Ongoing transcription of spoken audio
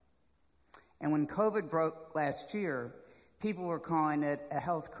And when COVID broke last year, people were calling it a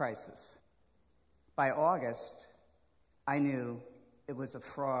health crisis. By August, I knew it was a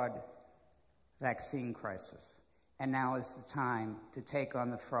fraud vaccine crisis. And now is the time to take on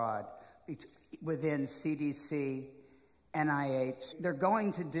the fraud within CDC, NIH. They're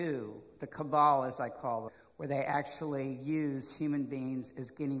going to do the cabal, as I call it, where they actually use human beings as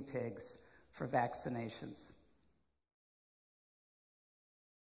guinea pigs for vaccinations.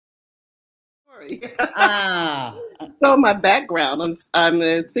 So my background, I'm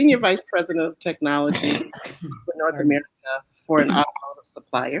a senior vice president of technology for North America for an automotive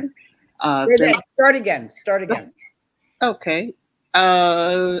supplier. Start again. Okay.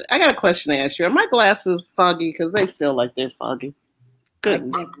 I got a question to ask you. Are my glasses foggy? Because they feel like they're foggy.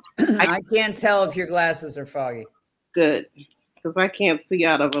 Good. I can't tell if your glasses are foggy. Good. Because I can't see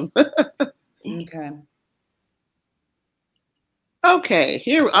out of them. Okay. Okay.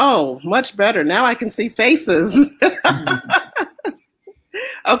 Here. Oh, much better. Now I can see faces.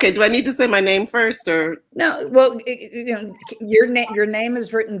 Okay. Do I need to say my name first, or no? Well, your name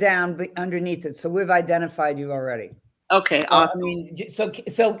is written down underneath it, so we've identified you already. Okay. Awesome. I mean, so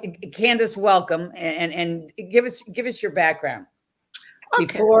Candace, welcome, and give us your background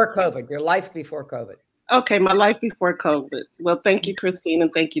before COVID, your life before COVID. Okay, my life before COVID. Well, thank you, Christine,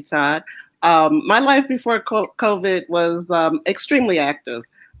 and thank you, Todd. My life before COVID was extremely active.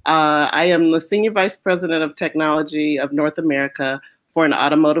 I am the Senior Vice President of Technology of North America for an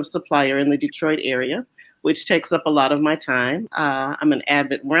automotive supplier in the Detroit area, which takes up a lot of my time. I'm an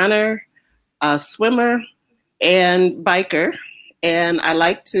avid runner, swimmer, and biker. And I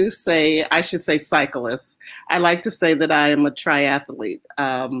like to say, I should say cyclist. I like to say that I am a triathlete.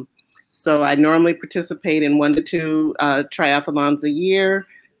 So I normally participate in 1 to 2 triathlons a year,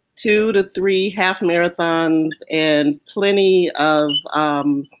 2 to 3 half marathons, and plenty of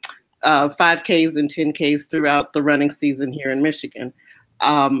 5Ks and 10Ks throughout the running season here in Michigan.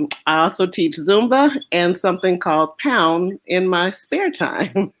 I also teach Zumba and something called Pound in my spare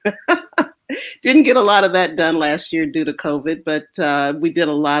time. Didn't get a lot of that done last year due to COVID, but we did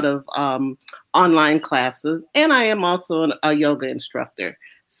a lot of online classes, and I am also a yoga instructor.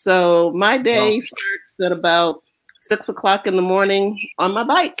 So my day starts at about 6 o'clock in the morning on my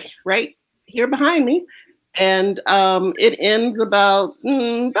bike, right here behind me, and it ends about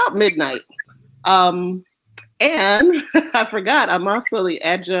midnight. And I forgot, I'm also the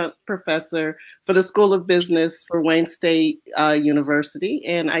adjunct professor for the School of Business for Wayne State University,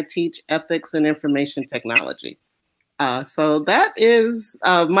 and I teach ethics and information technology. So that is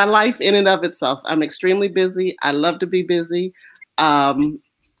my life in and of itself. I'm extremely busy. I love to be busy.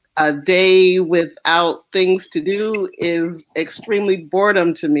 A day without things to do is extremely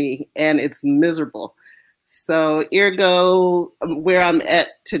boredom to me, and it's miserable. So ergo, where I'm at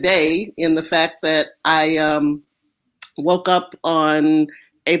today in the fact that I woke up on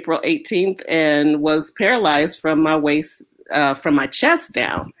April 18th and was paralyzed from my waist, from my chest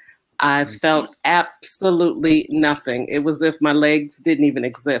down. I felt absolutely nothing. It was as if my legs didn't even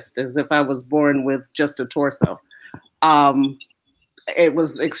exist, as if I was born with just a torso. It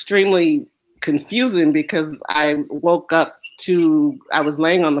was extremely confusing because I woke up I was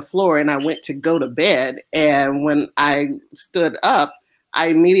laying on the floor and I went to go to bed. And when I stood up, I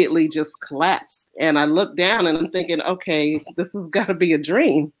immediately just collapsed. And I looked down and I'm thinking, okay, this has got to be a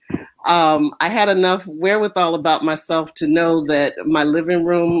dream. I had enough wherewithal about myself to know that my living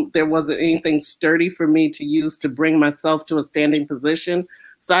room, there wasn't anything sturdy for me to use to bring myself to a standing position.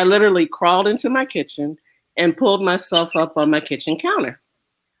 So I literally crawled into my kitchen and pulled myself up on my kitchen counter.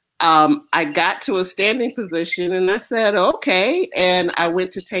 I got to a standing position and I said, okay. And I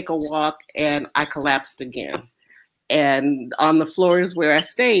went to take a walk and I collapsed again. And on the floors where I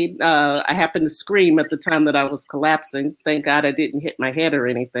stayed, I happened to scream at the time that I was collapsing. Thank God I didn't hit my head or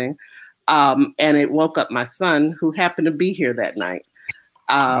anything. And it woke up my son, who happened to be here that night.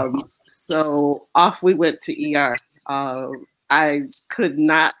 So off we went to ER. I could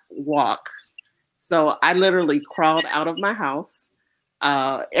not walk. So I literally crawled out of my house.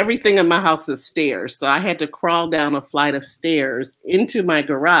 Everything in my house is stairs. So I had to crawl down a flight of stairs into my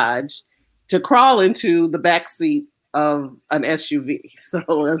garage to crawl into the back seat of an SUV. So it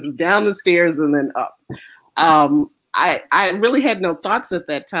was down the stairs and then up. I really had no thoughts at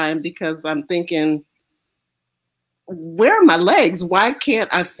that time because I'm thinking, where are my legs? Why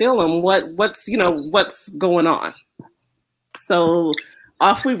can't I feel them? What's going on? So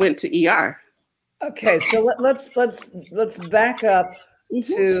off we went to ER. Okay, so let's back up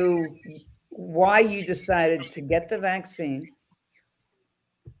to why you decided to get the vaccine,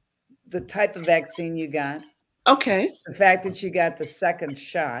 the type of vaccine you got. Okay. The fact that you got the second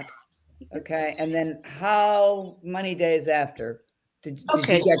shot. Okay. And then how many days after did you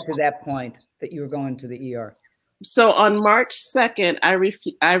Okay. get to that point that you were going to the ER? So on March 2nd, I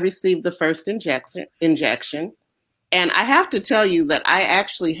received the first injection. And I have to tell you that I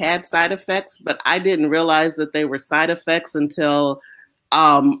actually had side effects, but I didn't realize that they were side effects until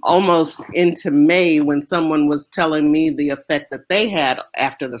almost into May, when someone was telling me the effect that they had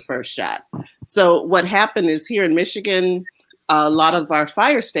after the first shot. So what happened is, here in Michigan, a lot of our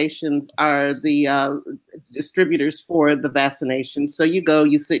fire stations are the distributors for the vaccination. So you go,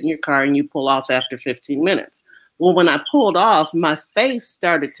 you sit in your car, and you pull off after 15 minutes. Well, when I pulled off, my face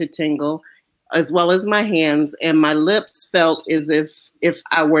started to tingle, as well as my hands, and my lips felt as if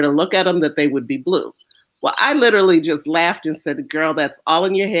I were to look at them, that they would be blue. Well, I literally just laughed and said, girl, that's all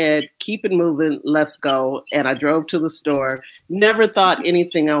in your head. Keep it moving. Let's go. And I drove to the store. Never thought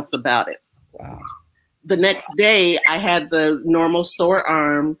anything else about it. Wow. The next day, I had the normal sore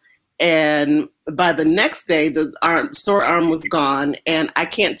arm. And by the next day, the sore arm was gone. And I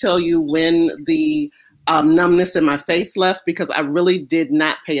can't tell you when the numbness in my face left, because I really did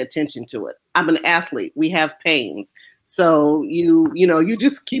not pay attention to it. I'm an athlete. We have pains. So you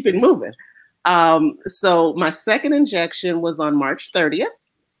just keep it moving. So my second injection was on March 30th.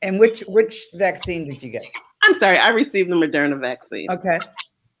 And which vaccine did you get? I'm sorry, I received the Moderna vaccine. Okay.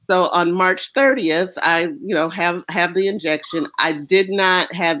 So on March 30th, I have the injection. I did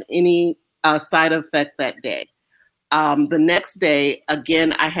not have any side effect that day. The next day,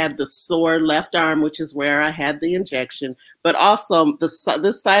 again, I had the sore left arm, which is where I had the injection, but also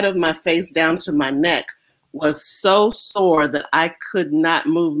this side of my face down to my neck was so sore that I could not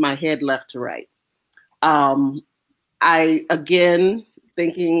move my head left to right. I, again,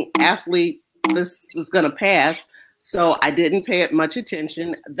 thinking athlete, this is going to pass. So I didn't pay it much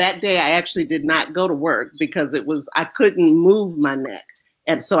attention. That day, I actually did not go to work because I couldn't move my neck.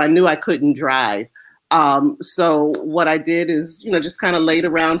 And so I knew I couldn't drive. So what I did is, just kind of laid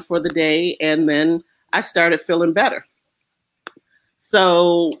around for the day, and then I started feeling better.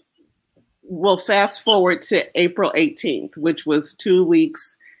 So we'll fast forward to April 18th, which was 2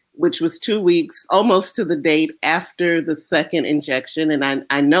 weeks, almost to the date after the second injection. And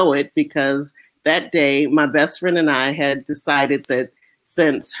I know it because that day, my best friend and I had decided that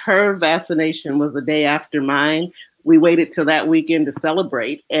since her vaccination was the day after mine, we waited till that weekend to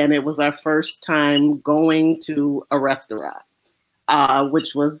celebrate. And it was our first time going to a restaurant,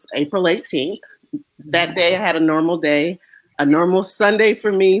 which was April 18th. That day, I had a normal day. A normal Sunday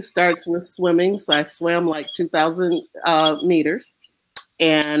for me starts with swimming. So I swam like 2,000 meters.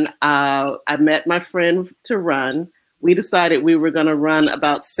 And I met my friend to run. We decided we were going to run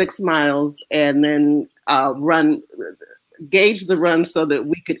about 6 miles and then gauge the run so that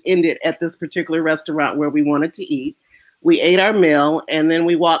we could end it at this particular restaurant where we wanted to eat. We ate our meal, and then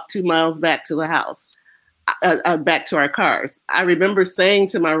we walked 2 miles back to the house, back to our cars. I remember saying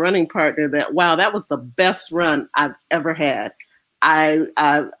to my running partner that, wow, that was the best run I've ever had. I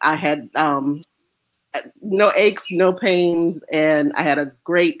had no aches, no pains, and I had a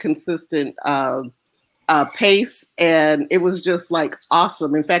great, consistent pace, and it was just like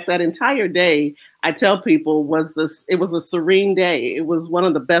awesome. In fact, that entire day, I tell people, it was a serene day. It was one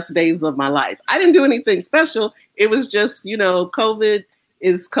of the best days of my life. I didn't do anything special. It was just, COVID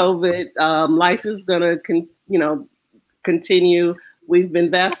is COVID. Life is gonna continue. We've been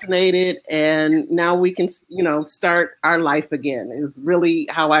vaccinated, and now we can, start our life again, is really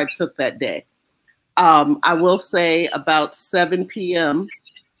how I took that day. I will say about 7 p.m.,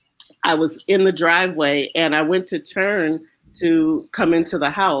 I was in the driveway, and I went to turn to come into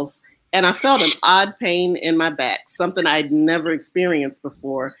the house, and I felt an odd pain in my back, something I'd never experienced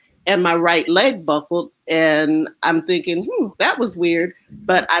before. And my right leg buckled, and I'm thinking, that was weird.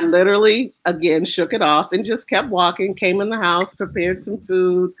 But I literally, again, shook it off and just kept walking, came in the house, prepared some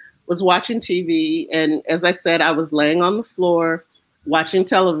food, was watching TV. And as I said, I was laying on the floor, watching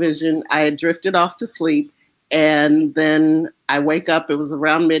television. I had drifted off to sleep. And then I wake up, it was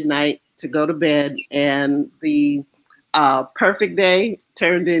around midnight, to go to bed. And the perfect day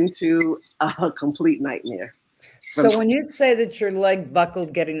turned into a complete nightmare. So when you say that your leg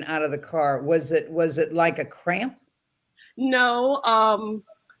buckled getting out of the car, was it like a cramp? No.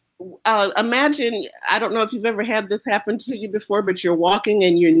 Imagine, I don't know if you've ever had this happen to you before, but you're walking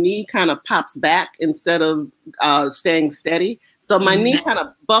and your knee kind of pops back instead of staying steady. So my knee kind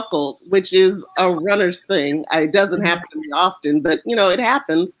of buckled, which is a runner's thing. It doesn't happen to me often, but it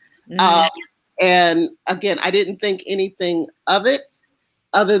happens. And again, I didn't think anything of it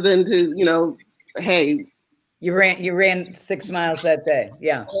other than to, hey. You ran 6 miles that day.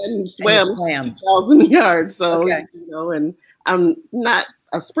 Yeah. And swam 2,000 yards. So, okay. and I'm not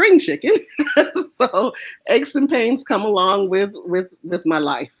a spring chicken. So aches and pains come along with my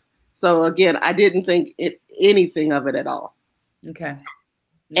life. So again, I didn't think anything of it at all. Okay.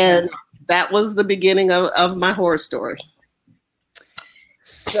 And that was the beginning of my horror story.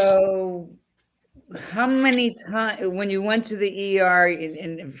 So how many times, when you went to the ER,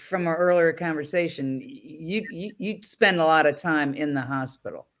 and from our earlier conversation, you spend a lot of time in the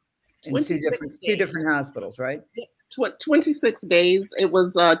hospital, in two different hospitals, right? 26 days. It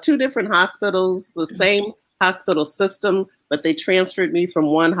was 2 different hospitals, the same hospital system, but they transferred me from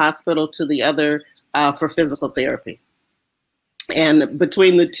one hospital to the other for physical therapy. And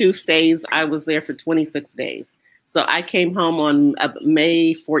between the 2 stays, I was there for 26 days. So I came home on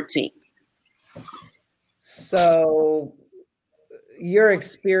May 14th. So your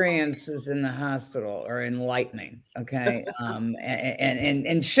experiences in the hospital are enlightening, okay,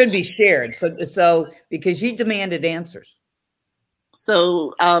 and should be shared. So because you demanded answers.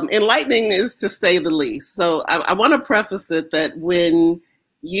 So enlightening is to say the least. So I want to preface it that when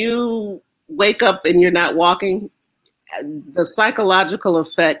you wake up and you're not walking, the psychological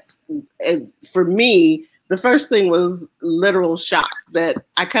effect, for me, the first thing was literal shock, that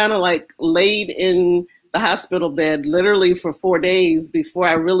I kind of like laid in the hospital bed literally for 4 days before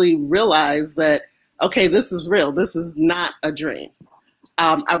I really realized that, okay, this is real. This is not a dream.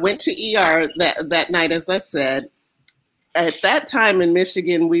 I went to ER that night, as I said. At that time in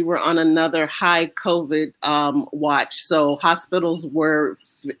Michigan, we were on another high COVID watch, so hospitals were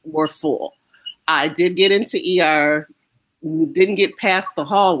full. I did get into ER, didn't get past the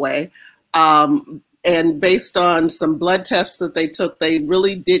hallway. And based on some blood tests that they took, they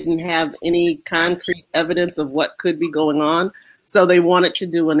really didn't have any concrete evidence of what could be going on. So they wanted to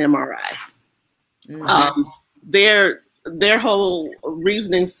do an MRI. Mm-hmm. Their whole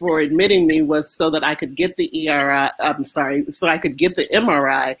reasoning for admitting me was so that I could get the so I could get the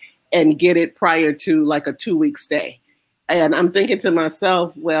MRI and get it prior to like a 2-week stay. And I'm thinking to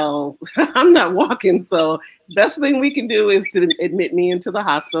myself, well, I'm not walking, so best thing we can do is to admit me into the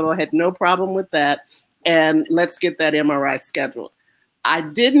hospital. I had no problem with that, and let's get that MRI scheduled. I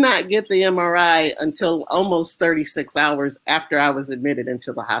did not get the MRI until almost 36 hours after I was admitted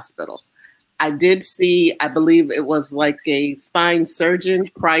into the hospital. I did see, I believe it was like a spine surgeon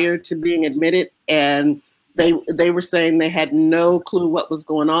prior to being admitted, and they were saying they had no clue what was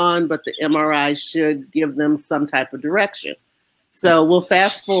going on, but the MRI should give them some type of direction. So we'll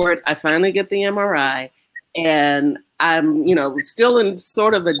fast forward. I finally get the MRI, and I'm, still in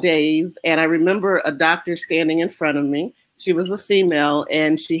sort of a daze. And I remember a doctor standing in front of me. She was a female,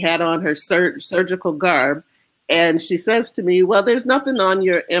 and she had on her surgical garb. And she says to me, well, there's nothing on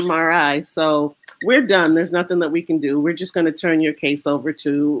your MRI, so we're done. There's nothing that we can do. We're just going to turn your case over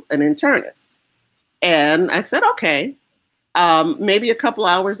to an internist. And I said, okay. Maybe a couple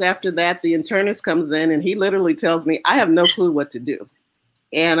hours after that, the internist comes in and he literally tells me, I have no clue what to do.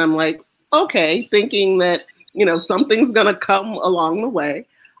 And I'm like, okay, thinking that, something's going to come along the way.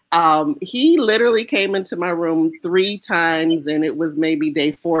 He literally came into my room 3 times, and it was maybe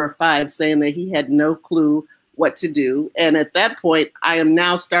day 4 or 5, saying that he had no clue what to do. And at that point, I am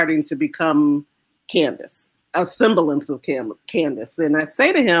now starting to become Candace, a semblance of Candace. And I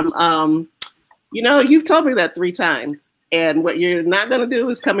say to him, you've told me that 3 times. And what you're not going to do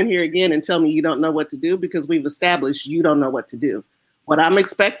is come in here again and tell me you don't know what to do, because we've established you don't know what to do. What I'm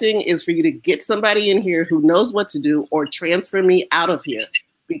expecting is for you to get somebody in here who knows what to do, or transfer me out of here,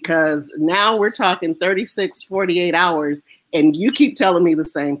 because now we're talking 36, 48 hours and you keep telling me the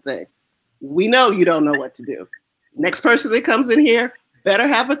same thing. We know you don't know what to do. Next person that comes in here better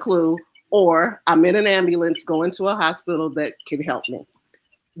have a clue, or I'm in an ambulance going to a hospital that can help me.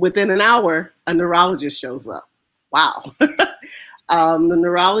 Within an hour, a neurologist shows up. Wow. The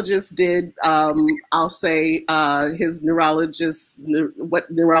neurologist did, I'll say, his neurologist, what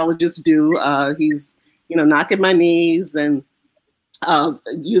neurologists do. He's, knocking my knees and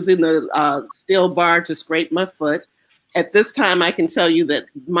using the steel bar to scrape my foot. At this time, I can tell you that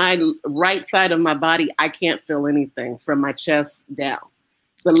my right side of my body, I can't feel anything from my chest down.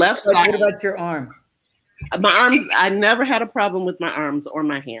 The left side. What about your arm? My arms, I never had a problem with my arms or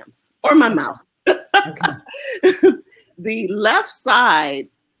my hands or my mouth. Okay. The left side,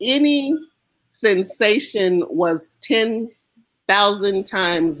 any sensation was 10,000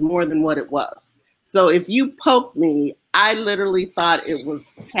 times more than what it was. So if you poked me, I literally thought it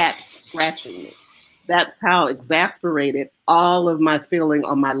was cats scratching me. That's how exasperated all of my feeling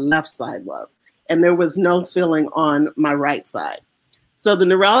on my left side was. And there was no feeling on my right side. So the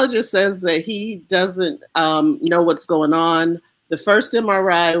neurologist says that he doesn't know what's going on. The first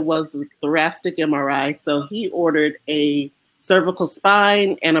MRI was a thoracic MRI. So he ordered a cervical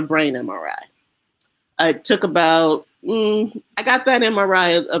spine, and a brain MRI. It took about, I got that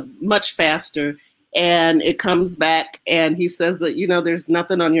MRI much faster, and it comes back and he says that, there's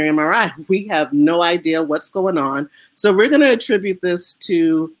nothing on your MRI. We have no idea what's going on. So we're going to attribute this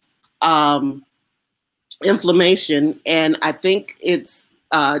to inflammation. And I think it's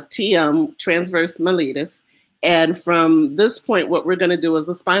TM, transverse myelitis. And from this point, what we're going to do is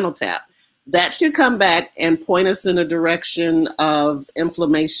a spinal tap. That should come back and point us in a direction of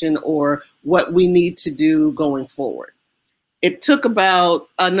inflammation or what we need to do going forward. It took about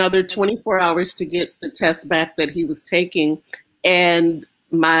another 24 hours to get the test back that he was taking, and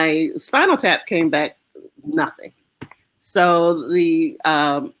my spinal tap came back nothing. So the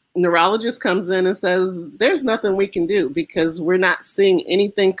neurologist comes in and says, there's nothing we can do because we're not seeing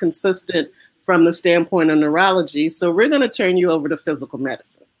anything consistent from the standpoint of neurology, so we're going to turn you over to physical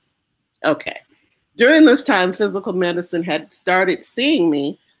medicine. Okay. During this time, physical medicine had started seeing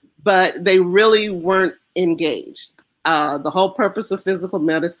me, but they really weren't engaged. The whole purpose of physical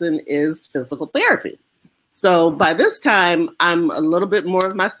medicine is physical therapy. So by this time, I'm a little bit more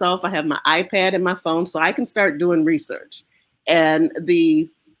of myself. I have my iPad and my phone, so I can start doing research. And the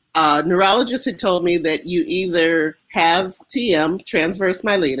neurologist had told me that you either have TM, transverse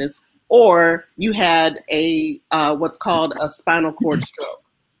myelitis, or you had a what's called a spinal cord stroke.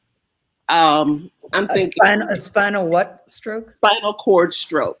 I'm thinking a spinal what stroke? Spinal cord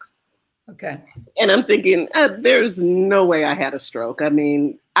stroke. Okay. And I'm thinking, there's no way I had a stroke. I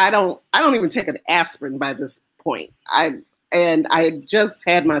mean, I don't even take an aspirin by this point. I just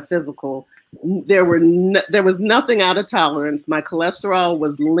had my physical. There was nothing out of tolerance. My cholesterol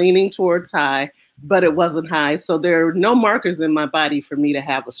was leaning towards high, but it wasn't high. So there are no markers in my body for me to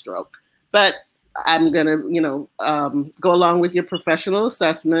have a stroke. But I'm gonna, go along with your professional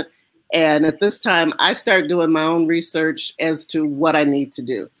assessment. And at this time, I start doing my own research as to what I need to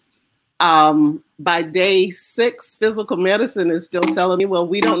do. By day 6, physical medicine is still telling me, well,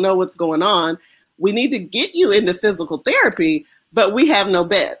 we don't know what's going on. We need to get you into physical therapy, but we have no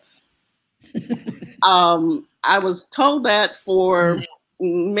beds. I was told that for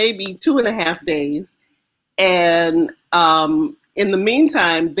maybe 2.5 days. And in the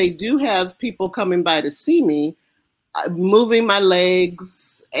meantime, they do have people coming by to see me, moving my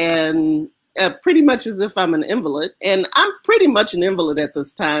legs and pretty much as if I'm an invalid. And I'm pretty much an invalid at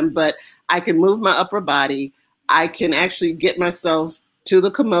this time, but I can move my upper body. I can actually get myself to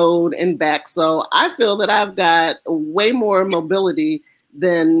the commode and back. So I feel that I've got way more mobility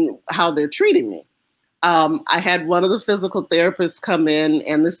than how they're treating me. I had one of the physical therapists come in,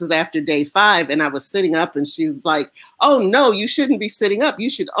 and this is after day 5, and I was sitting up, and she's like, oh, no, you shouldn't be sitting up. You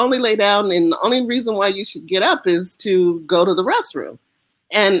should only lay down, and the only reason why you should get up is to go to the restroom.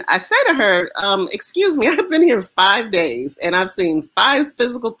 And I say to her, excuse me, I've been here 5 days, and I've seen 5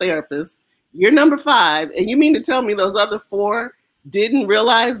 physical therapists. You're number 5, and you mean to tell me those other 4 didn't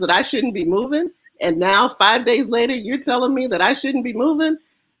realize that I shouldn't be moving? And now 5 days later, you're telling me that I shouldn't be moving?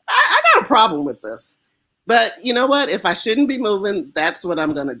 I got a problem with this. But you know what? If I shouldn't be moving, that's what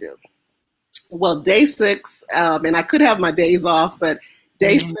I'm going to do. Well, day 6, and I could have my days off, but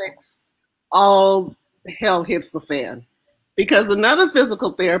day 6, all hell hits the fan. Because another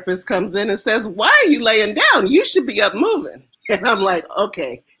physical therapist comes in and says, why are you laying down? You should be up moving. And I'm like,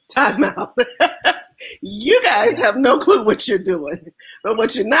 okay, time out. You guys have no clue what you're doing. But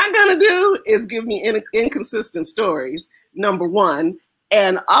what you're not going to do is give me inconsistent stories, number 1.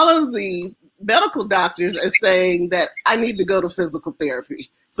 And all of the medical doctors are saying that I need to go to physical therapy.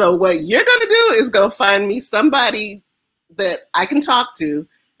 So what you're going to do is go find me somebody that I can talk to,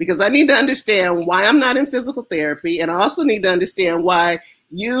 because I need to understand why I'm not in physical therapy. And I also need to understand why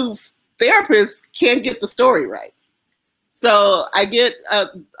you therapists can't get the story right. So I get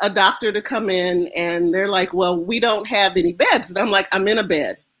a doctor to come in, and they're like, well, we don't have any beds. And I'm like, I'm in a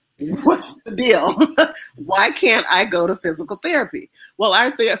bed. What's the deal? Why can't I go to physical therapy? Well,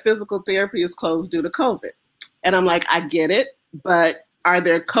 our physical therapy is closed due to COVID. And I'm like, I get it, but are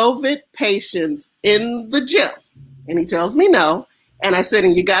there COVID patients in the gym? And he tells me no. And I said,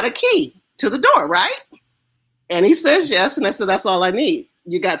 and you got a key to the door, right? And he says yes. And I said, that's all I need.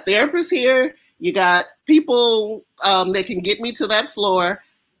 You got therapists here. You got people that can get me to that floor.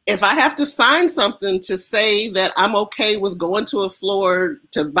 If I have to sign something to say that I'm okay with going to a floor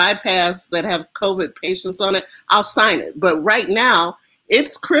to bypass that have COVID patients on it, I'll sign it. But right now,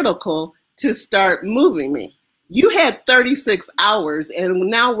 it's critical to start moving me. You had 36 hours, and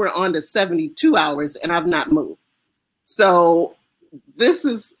now we're on to 72 hours, and I've not moved. So this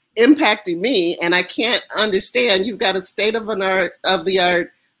is impacting me, and I can't understand. You've got a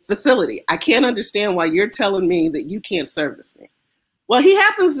state-of-the-art facility. I can't understand why you're telling me that you can't service me. Well, he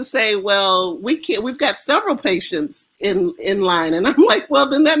happens to say, well, we've got several patients in line. And I'm like, well,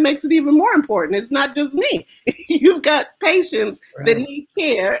 then that makes it even more important. It's not just me. You've got patients that need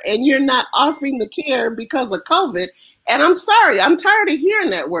care, and you're not offering the care because of COVID. And I'm sorry, I'm tired of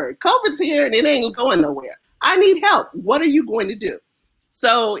hearing that word. COVID's here and it ain't going nowhere. I need help. What are you going to do?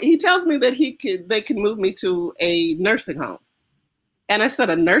 So he tells me that they can move me to a nursing home. And I said,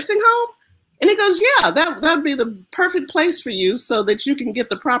 a nursing home? And he goes, yeah, that would be the perfect place for you so that you can get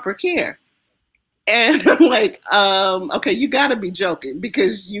the proper care. And I'm like, okay, you got to be joking,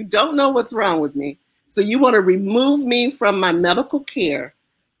 because you don't know what's wrong with me. So you want to remove me from my medical care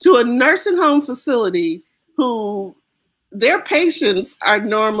to a nursing home facility who their patients are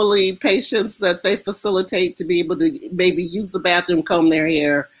normally patients that they facilitate to be able to maybe use the bathroom, comb their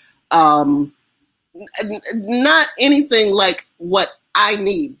hair, not anything like what I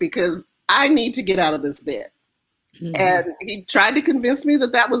need, because I need to get out of this bed. Mm-hmm. And he tried to convince me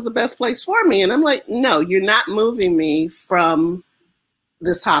that that was the best place for me. And I'm like, no, you're not moving me from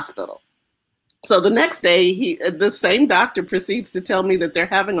this hospital. So the next day, the same doctor proceeds to tell me that they're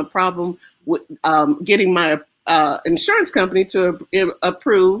having a problem with getting my insurance company to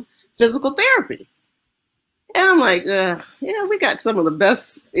approve physical therapy. And I'm like, yeah, we got some of the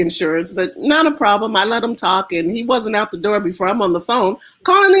best insurance, but not a problem. I let him talk, and he wasn't out the door before I'm on the phone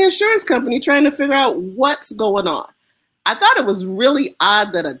calling the insurance company trying to figure out what's going on. I thought it was really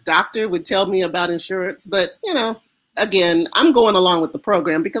odd that a doctor would tell me about insurance, but, again, I'm going along with the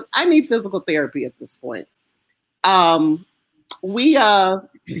program because I need physical therapy at this point. I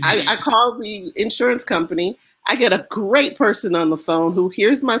call the insurance company. I get a great person on the phone who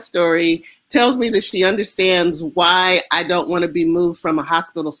hears my story, tells me that she understands why I don't want to be moved from a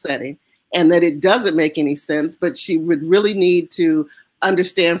hospital setting and that it doesn't make any sense, but she would really need to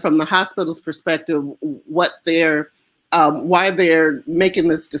understand from the hospital's perspective what why they're making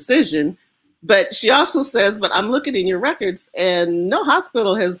this decision. But she also says, but I'm looking in your records and no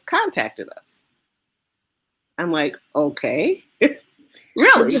hospital has contacted us. I'm like, okay.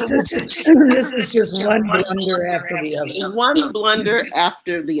 Really? This is just one blunder after the other. One blunder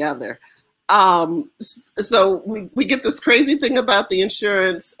after the other. So we get this crazy thing about the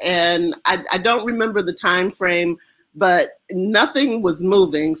insurance, and I don't remember the time frame, but nothing was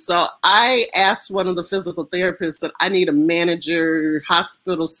moving. So I asked one of the physical therapists that I need a manager,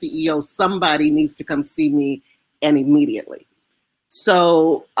 hospital CEO, somebody needs to come see me, and immediately.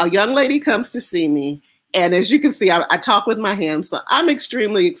 So a young lady comes to see me. And as you can see, I talk with my hands, so I'm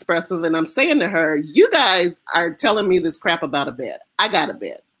extremely expressive, and I'm saying to her, you guys are telling me this crap about a bed. I got a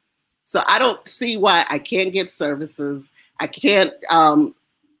bed. So I don't see why I can't get services. I can't,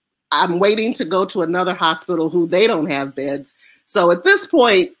 I'm waiting to go to another hospital who they don't have beds. So at this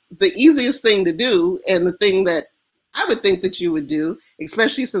point, the easiest thing to do, and the thing that I would think that you would do,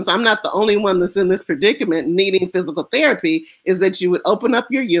 especially since I'm not the only one that's in this predicament needing physical therapy, is that you would open up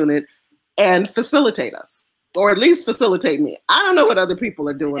your unit and facilitate us, or at least facilitate me. I don't know what other people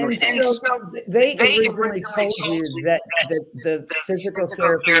are doing. And so they originally told you that the physical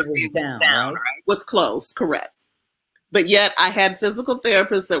therapy was down, right? Was closed, correct. But yet I had physical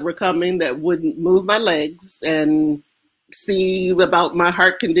therapists that were coming that wouldn't move my legs and see about my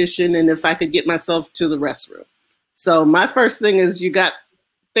heart condition and if I could get myself to the restroom. So my first thing is, you got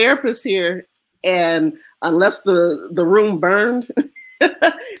therapists here, and unless the room burned,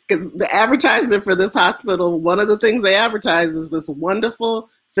 because the advertisement for this hospital, one of the things they advertise is this wonderful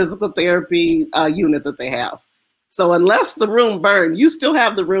physical therapy unit that they have. So unless the room burned, you still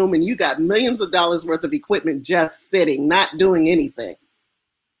have the room, and you got millions of dollars worth of equipment just sitting, not doing anything.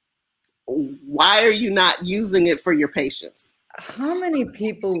 Why are you not using it for your patients? How many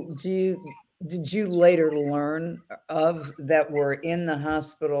people did you later learn of that were in the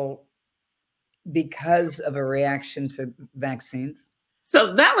hospital because of a reaction to vaccines?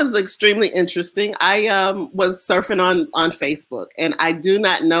 So that was extremely interesting. I was surfing on Facebook, and I do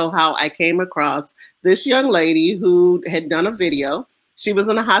not know how I came across this young lady who had done a video. She was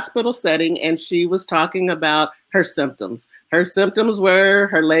in a hospital setting, and she was talking about her symptoms. Her symptoms were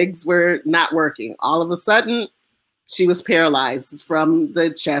her legs were not working. All of a sudden, she was paralyzed from the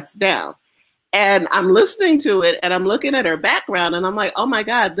chest down. And I'm listening to it, and I'm looking at her background, and I'm like, oh my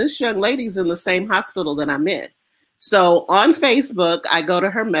God, this young lady's in the same hospital that I'm in. So on Facebook, I go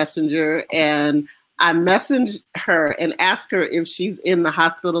to her messenger, and I message her and ask her if she's in the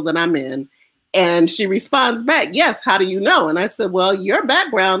hospital that I'm in. And she responds back, yes, how do you know? And I said, well, your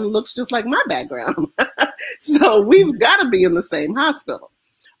background looks just like my background. So we've got to be in the same hospital.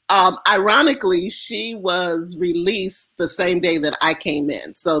 Ironically, she was released the same day that I came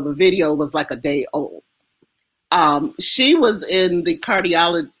in. So the video was like a day old. She was in the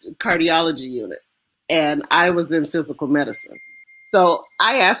cardiology unit, and I was in physical medicine. So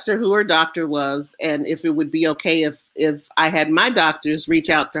I asked her who her doctor was and if it would be okay if I had my doctors reach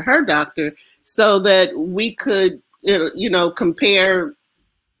out to her doctor so that we could, compare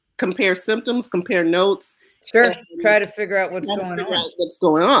symptoms, compare notes. Sure. Try to figure out what's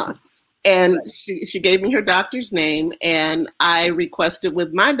going on. And right. She gave me her doctor's name, and I requested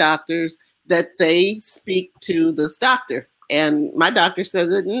with my doctors that they speak to this doctor. And my doctor said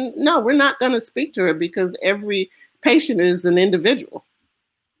that, no, we're not going to speak to her because every patient is an individual.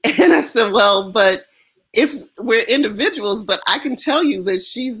 And I said, well, but if we're individuals, but I can tell you that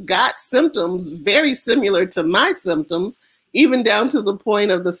she's got symptoms very similar to my symptoms, even down to the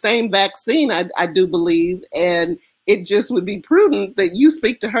point of the same vaccine, I do believe. And it just would be prudent that you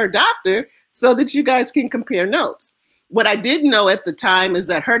speak to her doctor so that you guys can compare notes. What I didn't know at the time is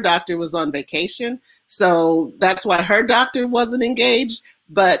that her doctor was on vacation. So that's why her doctor wasn't engaged.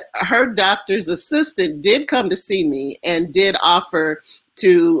 But her doctor's assistant did come to see me and did offer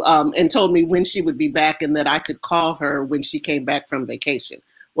to, and told me when she would be back and that I could call her when she came back from vacation.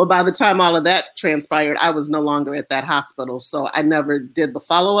 Well, by the time all of that transpired, I was no longer at that hospital. So I never did the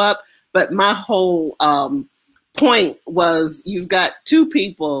follow-up. But my whole point was you've got two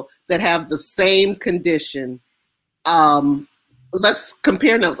people that have the same condition. Let's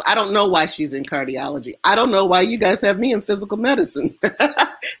compare notes. I don't know why she's in cardiology. I don't know why you guys have me in physical medicine.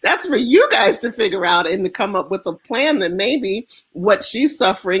 That's for you guys to figure out and to come up with a plan that maybe what she's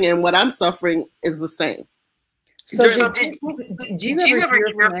suffering and what I'm suffering is the same. So did you ever hear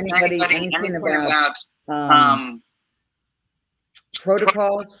from anybody anything about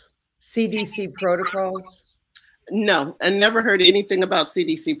protocols, CDC protocols? No, I never heard anything about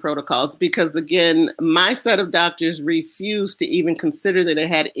CDC protocols because, again, my set of doctors refused to even consider that it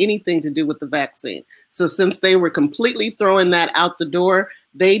had anything to do with the vaccine. So since they were completely throwing that out the door,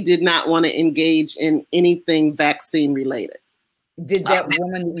 they did not want to engage in anything vaccine related. Did that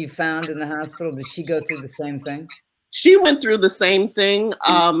woman that you found in the hospital, did she go through the same thing? She went through the same thing,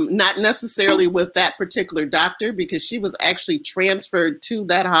 not necessarily with that particular doctor, because she was actually transferred to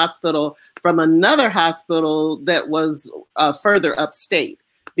that hospital from another hospital that was further upstate,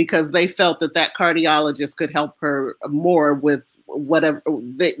 because they felt that that cardiologist could help her more with whatever.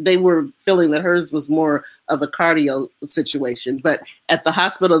 They were feeling that hers was more of a cardio situation. But at the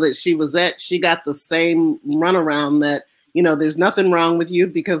hospital that she was at, she got the same runaround that, there's nothing wrong with you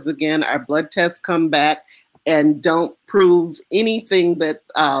because, again, our blood tests come back and don't prove anything that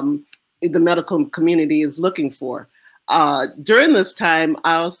the medical community is looking for. During this time,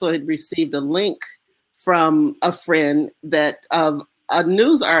 I also had received a link from a friend of a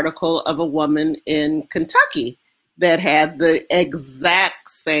news article of a woman in Kentucky that had the exact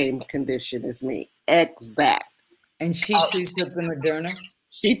same condition as me, exact. And she too took the Moderna?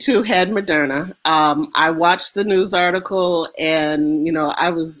 She too had Moderna. I watched the news article and, I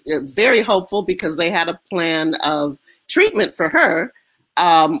was very hopeful because they had a plan of treatment for her,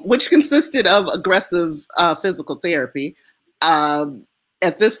 which consisted of aggressive physical therapy.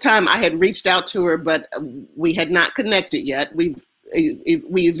 At this time, I had reached out to her, but we had not connected yet. We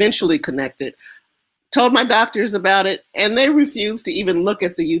eventually connected. Told my doctors about it, and they refused to even look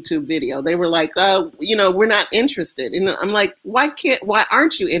at the YouTube video. They were like, we're not interested. And I'm like, why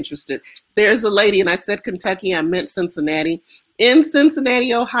aren't you interested? There's a lady, and I said Kentucky, I meant Cincinnati, in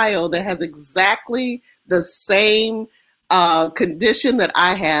Cincinnati, Ohio, that has exactly the same condition that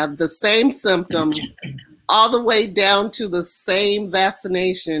I have, the same symptoms, all the way down to the same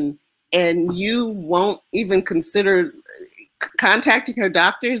vaccination, and you won't even consider contacting her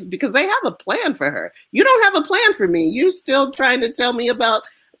doctors because they have a plan for her. You don't have a plan for me. You're still trying to tell me about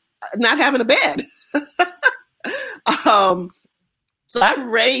not having a bed. So I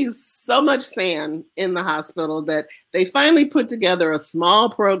raised so much sand in the hospital that they finally put together a small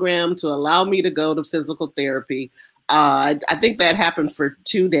program to allow me to go to physical therapy. I think that happened for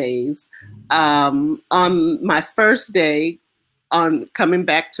 2 days. On my first day, on coming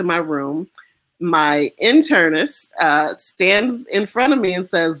back to my room, my internist stands in front of me and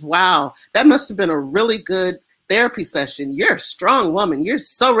says, wow, that must have been a really good therapy session. You're a strong woman. You're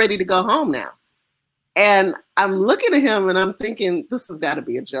so ready to go home now. And I'm looking at him and I'm thinking, this has got to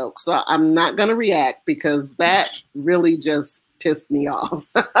be a joke. So I'm not going to react because that really just pissed me off.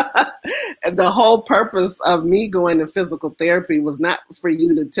 And the whole purpose of me going to physical therapy was not for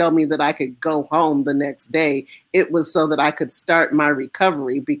you to tell me that I could go home the next day. It was so that I could start my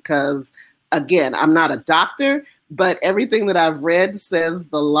recovery because, again, I'm not a doctor, but everything that I've read says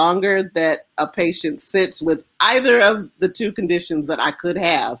the longer that a patient sits with either of the two conditions that I could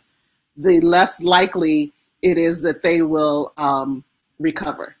have, the less likely it is that they will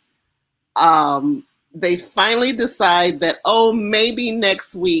recover. They finally decide that, oh, maybe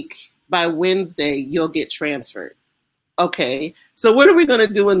next week by Wednesday, you'll get transferred. Okay, so what are we going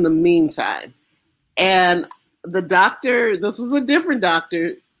to do in the meantime? And the doctor, this was a different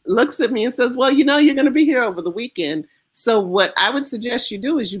doctor, looks at me and says, well, you know, you're going to be here over the weekend. So what I would suggest you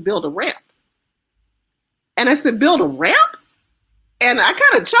do is you build a ramp. And I said, build a ramp? And I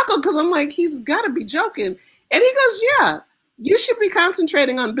kind of chuckled because I'm like, he's got to be joking. And he goes, yeah, you should be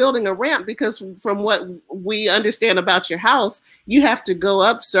concentrating on building a ramp because from what we understand about your house, you have to go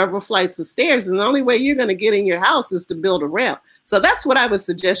up several flights of stairs. And the only way you're going to get in your house is to build a ramp. So that's what I would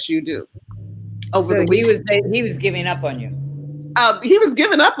suggest you do. So he was giving up on you. He was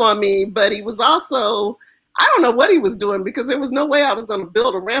giving up on me, but he was also, I don't know what he was doing because there was no way I was going to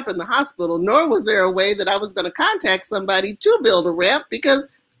build a ramp in the hospital, nor was there a way that I was going to contact somebody to build a ramp because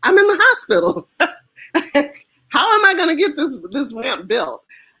I'm in the hospital. How am I going to get this ramp built?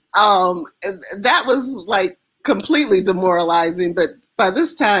 That was like completely demoralizing, but by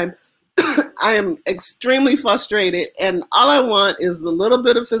this time, I am extremely frustrated, and all I want is the little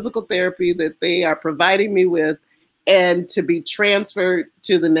bit of physical therapy that they are providing me with and to be transferred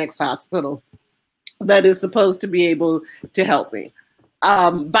to the next hospital that is supposed to be able to help me.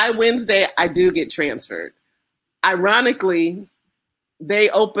 By Wednesday, I do get transferred. Ironically,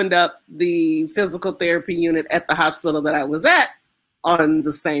 they opened up the physical therapy unit at the hospital that I was at on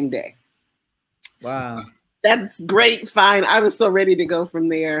the same day. Wow. That's great, fine. I was so ready to go from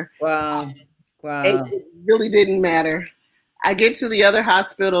there. Wow. It really didn't matter. I get to the other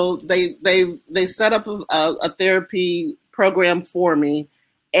hospital. They set up a therapy program for me.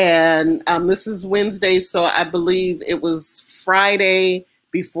 And this is Wednesday, so I believe it was Friday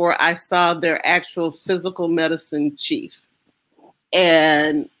before I saw their actual physical medicine chief.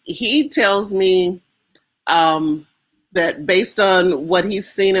 And he tells me that based on what he's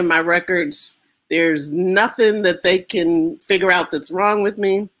seen in my records, there's nothing that they can figure out that's wrong with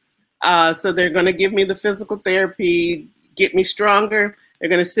me. So they're going to give me the physical therapy, get me stronger. They're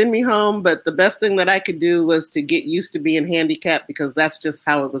going to send me home. But the best thing that I could do was to get used to being handicapped because that's just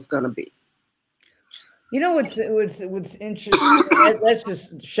how it was going to be. You know, what's interesting, that's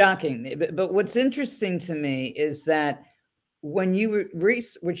just shocking. But what's interesting to me is that when you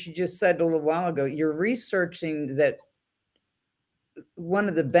which you just said a little while ago, you're researching that one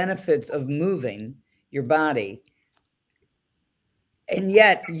of the benefits of moving your body, and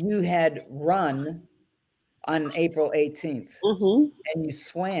yet you had run on April 18th and you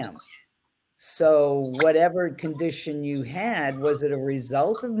swam. So whatever condition you had, was it a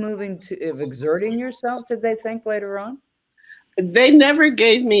result of of exerting yourself, did they think later on? They never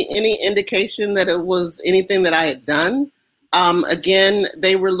gave me any indication that it was anything that I had done. Again,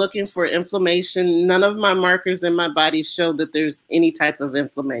 they were looking for inflammation. None of my markers in my body showed that there's any type of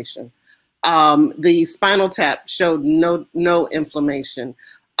inflammation. The spinal tap showed no inflammation.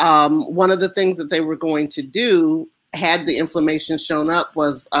 One of the things that they were going to do, had the inflammation shown up,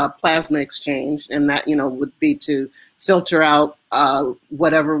 was plasma exchange, and that would be to filter out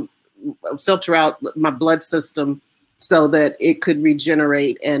filter out my blood system so that it could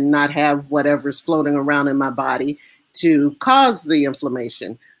regenerate and not have whatever's floating around in my body to cause the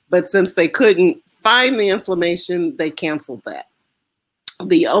inflammation. But since they couldn't find the inflammation, they canceled that.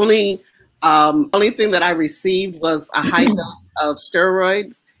 The only thing that I received was a high dose of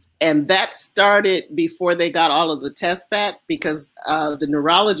steroids, and that started before they got all of the tests back because the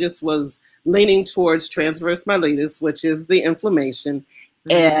neurologist was leaning towards transverse myelitis, which is the inflammation,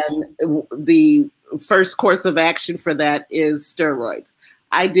 and the first course of action for that is steroids.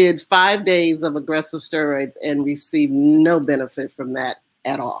 I did 5 days of aggressive steroids and received no benefit from that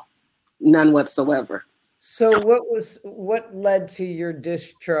at all. None whatsoever. So what led to your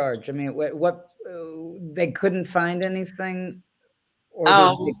discharge? I mean, what they couldn't find anything, or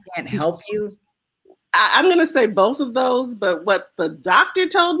they can't help you? I'm going to say both of those, but what the doctor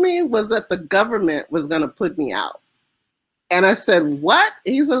told me was that the government was going to put me out. And I said, what?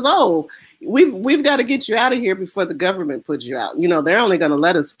 He says, oh, we've got to get you out of here before the government puts you out. They're only going to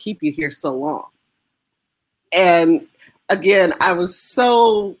let us keep you here so long. And again, I was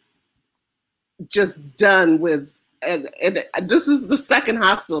so just done with, and this is the second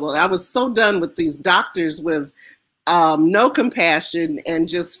hospital. I was so done with these doctors with no compassion and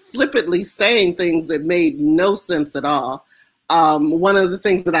just flippantly saying things that made no sense at all. One of the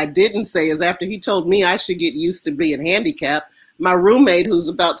things that I didn't say is after he told me I should get used to being handicapped, my roommate, who's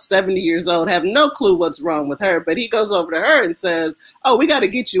about 70 years old, have no clue what's wrong with her, but he goes over to her and says, oh, we got to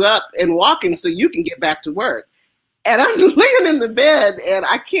get you up and walking so you can get back to work. And I'm laying in the bed, and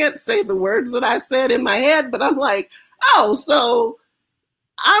I can't say the words that I said in my head, but I'm like, oh, so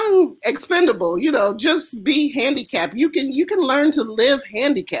I'm expendable, just be handicapped. You can learn to live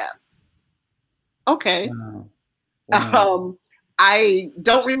handicapped. Okay. Wow. Wow. I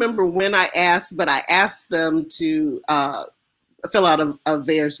don't remember when I asked, but I asked them to fill out a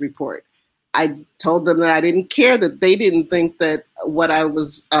VAERS report. I told them that I didn't care, that they didn't think that what I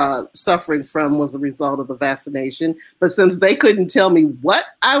was suffering from was a result of the vaccination. But since they couldn't tell me what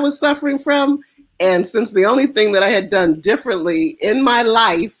I was suffering from, and since the only thing that I had done differently in my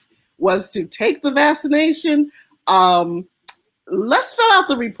life was to take the vaccination, let's fill out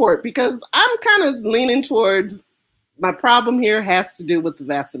the report, because I'm kind of leaning towards my problem here has to do with the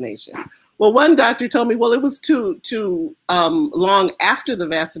vaccination. Well, one doctor told me, well, it was too long after the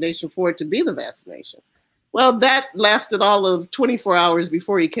vaccination for it to be the vaccination. Well, that lasted all of 24 hours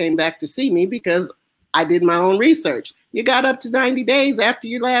before he came back to see me, because I did my own research. You got up to 90 days after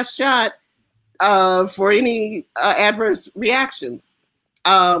your last shot for any adverse reactions.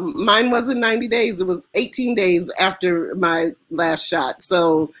 Mine wasn't 90 days. It was 18 days after my last shot.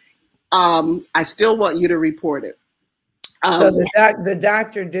 So I still want you to report it. So the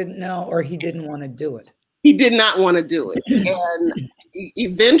doctor didn't know, or he didn't want to do it? He did not want to do it. And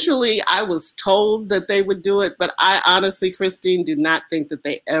eventually I was told that they would do it, but I honestly, Christine, do not think that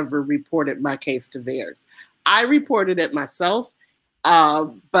they ever reported my case to VAERS. I reported it myself,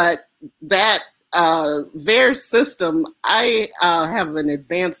 but that VAERS system, I have an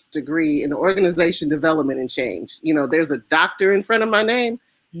advanced degree in organization development and change. There's a doctor in front of my name.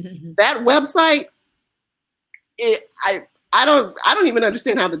 That website, I don't even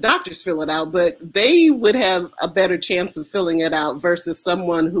understand how the doctors fill it out, but they would have a better chance of filling it out versus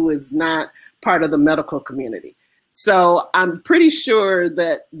someone who is not part of the medical community. So I'm pretty sure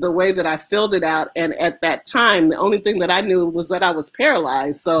that the way that I filled it out, and at that time, the only thing that I knew was that I was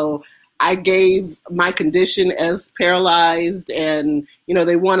paralyzed. So I gave my condition as paralyzed, and,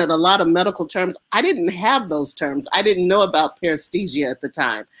 they wanted a lot of medical terms. I didn't have those terms. I didn't know about paresthesia at the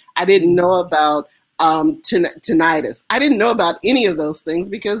time. I didn't know about tinnitus. I didn't know about any of those things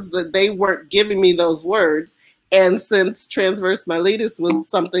because they weren't giving me those words. And since transverse myelitis was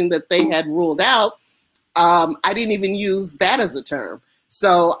something that they had ruled out, I didn't even use that as a term.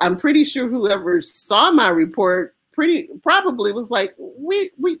 So I'm pretty sure whoever saw my report probably was like, we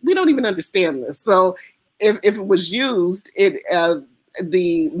don't even understand this. So if it was used,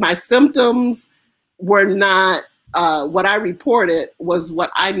 my symptoms were not what I reported was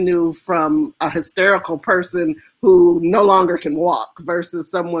what I knew from a hysterical person who no longer can walk versus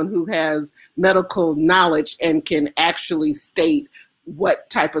someone who has medical knowledge and can actually state what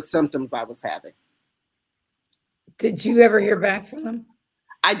type of symptoms I was having. Did you ever hear back from them?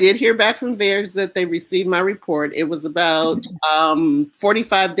 I did hear back from VAERS that they received my report. It was about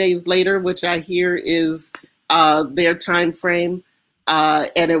 45 days later, which I hear is their time frame.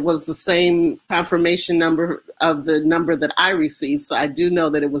 And it was the same confirmation number of the number that I received. So I do know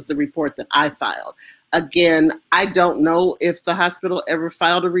that it was the report that I filed. Again, I don't know if the hospital ever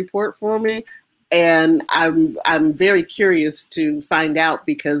filed a report for me. And I'm very curious to find out,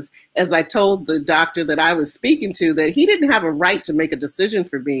 because as I told the doctor that I was speaking to, that he didn't have a right to make a decision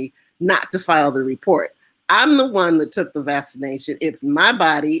for me not to file the report. I'm the one that took the vaccination. It's my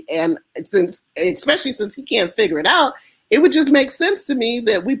body. And especially since he can't figure it out, it would just make sense to me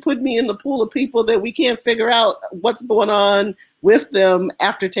that we put me in the pool of people that we can't figure out what's going on with them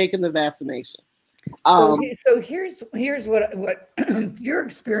after taking the vaccination. So here's what your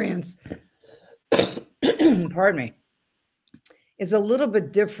experience, pardon me, is a little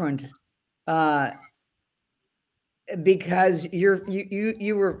bit different because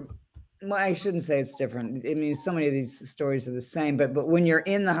you were. Well, I shouldn't say it's different. I mean, so many of these stories are the same. But when you're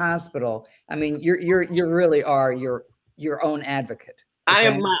in the hospital, I mean, you really are your own advocate. Okay? I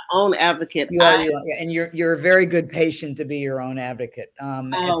am my own advocate. And you're a very good patient to be your own advocate.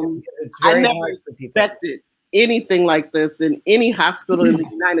 It's very hard for people. Expected anything like this in any hospital in the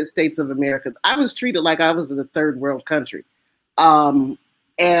United States of America. I was treated like I was in a third world country, and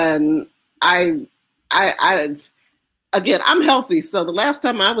I again, I'm healthy. So the last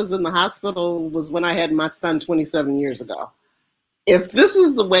time I was in the hospital was when I had my son 27 years ago. If this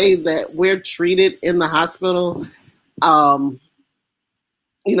is the way that we're treated in the hospital,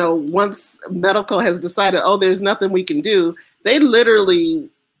 once medical has decided, oh, there's nothing we can do, they literally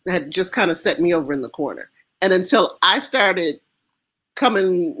had just kind of set me over in the corner. And until I started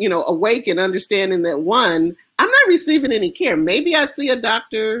coming, awake and understanding that, one, I'm not receiving any care. Maybe I see a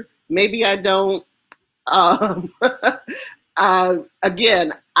doctor, maybe I don't. Um,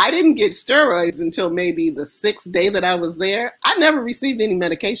 Again, I didn't get steroids until maybe the 6th day that I was there. I never received any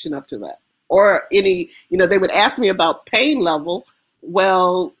medication up to that, or any, they would ask me about pain level.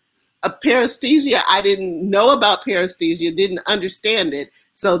 Well, a paresthesia, I didn't know about paresthesia, didn't understand it.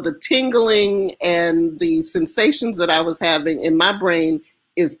 So the tingling and the sensations that I was having in my brain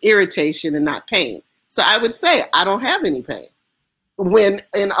is irritation and not pain. So I would say I don't have any pain, when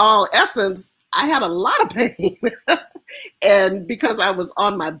in all essence, I had a lot of pain. And because I was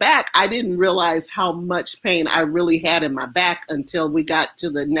on my back, I didn't realize how much pain I really had in my back until we got to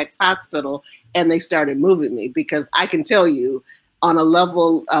the next hospital and they started moving me. Because I can tell you, on a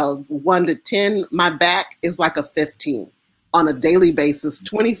level of 1 to 10, my back is like a 15 on a daily basis,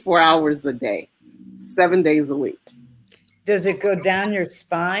 24 hours a day, 7 days a week. Does it go down your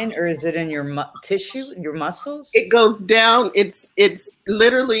spine, or is it in your tissue, your muscles? It goes down. It's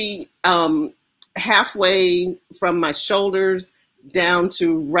literally halfway from my shoulders down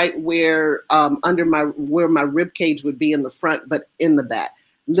to right where where my rib cage would be in the front, but in the back.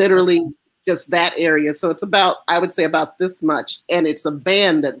 Literally just that area. So it's about, I would say, about this much, and it's a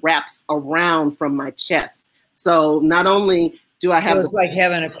band that wraps around from my chest. So not only do I have, so it's like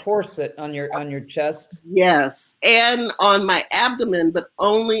having a corset on your chest. Yes, and on my abdomen, but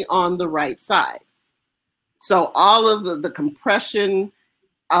only on the right side. So all of the compression,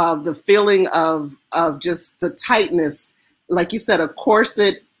 of the feeling of just the tightness, like you said, a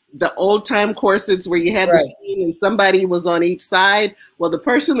corset, the old time corsets where you had the chain and somebody was on each side. Well, the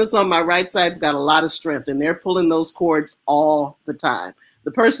person that's on my right side's got a lot of strength, and they're pulling those cords all the time.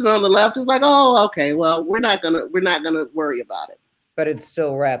 The person on the left is like, oh, okay, well, we're not gonna worry about it. But it's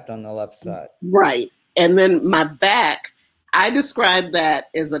still wrapped on the left side. Right. And then my back, I describe that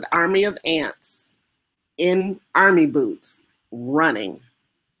as an army of ants in army boots, running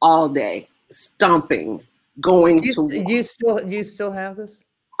all day, stomping, going to. You still have this?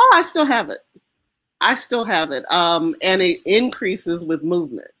 Oh, I still have it. I still have it. And it increases with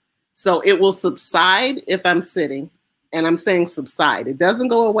movement. So it will subside if I'm sitting, and I'm saying subside. It doesn't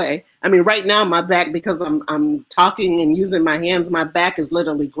go away. I mean, right now my back, because I'm talking and using my hands, my back is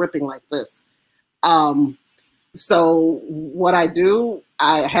literally gripping like this. So what I do,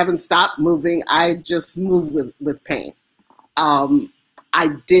 I haven't stopped moving. I just move with pain. I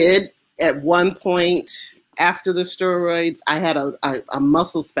did at one point after the steroids, I had a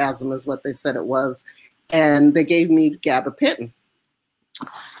muscle spasm is what they said it was. And they gave me gabapentin.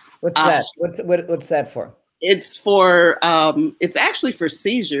 What's that? What's that for? It's for, it's actually for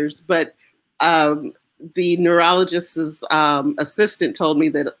seizures, but the neurologist's assistant told me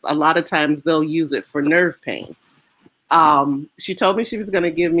that a lot of times they'll use it for nerve pain. She told me she was going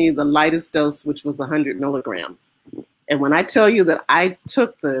to give me the lightest dose, which was 100 milligrams. And when I tell you that I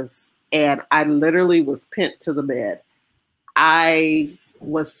took this and I literally was pinned to the bed, I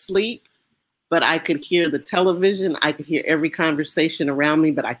was asleep, but I could hear the television. I could hear every conversation around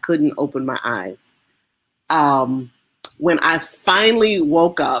me, but I couldn't open my eyes. When I finally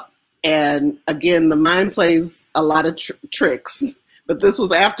woke up, and again, the mind plays a lot of tricks, but this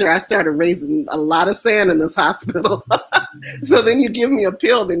was after I started raising a lot of sand in this hospital. So then you give me a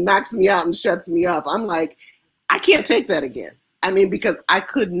pill that knocks me out and shuts me up. I'm like, I can't take that again. I mean, because I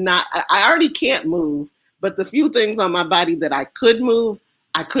could not, I already can't move, but the few things on my body that I could move,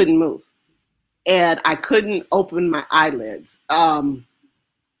 I couldn't move. And I couldn't open my eyelids.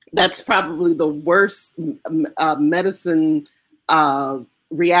 That's probably the worst medicine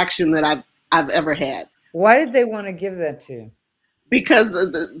reaction that I've ever had. Why did they want to give that to you? Because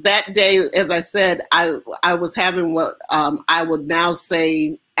that day, as I said, I was having what I would now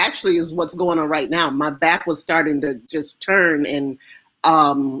say actually is what's going on right now. My back was starting to just turn and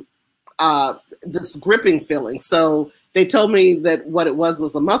this gripping feeling. So they told me that what it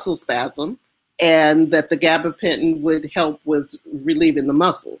was a muscle spasm, and that the gabapentin would help with relieving the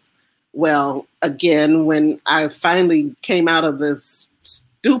muscles. Well, again, when I finally came out of this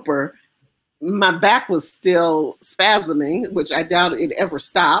stupor, my back was still spasming, which I doubt it ever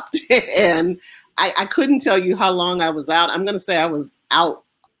stopped. And I couldn't tell you how long I was out. I'm going to say I was out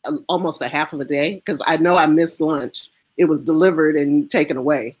almost a half of a day, because I know I missed lunch. It was delivered and taken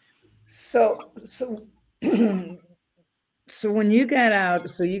away. So when you got out,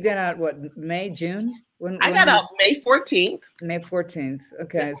 what, May, June? I got out May 14th. May 14th.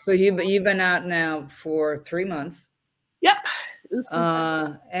 Okay. So you've been out now for 3 months. Yep.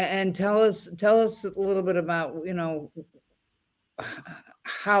 And tell us a little bit about,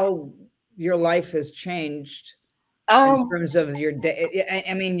 how your life has changed in terms of your day?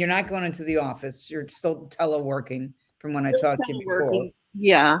 I mean, you're not going into the office. You're still teleworking from when I talked to you before.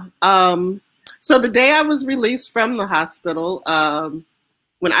 Yeah. So the day I was released from the hospital,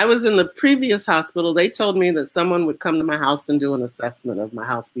 when I was in the previous hospital, they told me that someone would come to my house and do an assessment of my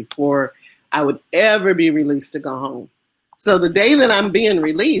house before I would ever be released to go home. So the day that I'm being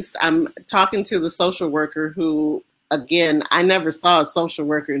released, I'm talking to the social worker who, again, I never saw a social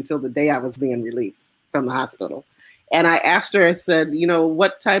worker until the day I was being released from the hospital. And I asked her, I said,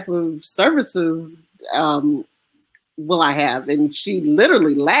 what type of services will I have? And she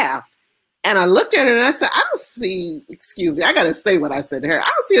literally laughed. And I looked at her and I said, I don't see, excuse me, I got to say what I said to her. I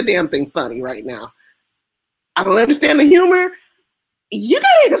don't see a damn thing funny right now. I don't understand the humor. You got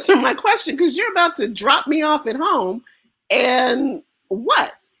to answer my question because you're about to drop me off at home. And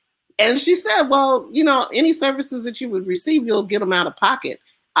what? And she said, well, any services that you would receive, you'll get them out of pocket.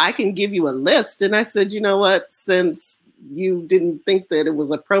 I can give you a list. And I said, you know what? Since you didn't think that it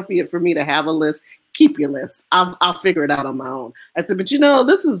was appropriate for me to have a list, keep your list. I'll figure it out on my own. I said, but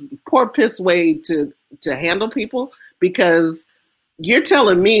this is poor piss way to handle people, because you're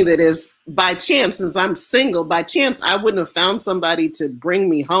telling me that if by chance, since I'm single, by chance I wouldn't have found somebody to bring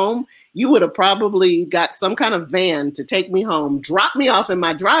me home, you would have probably got some kind of van to take me home, drop me off in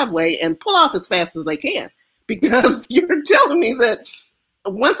my driveway, and pull off as fast as they can. Because you're telling me that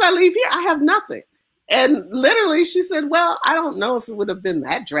once I leave here, I have nothing. And literally she said, well, I don't know if it would have been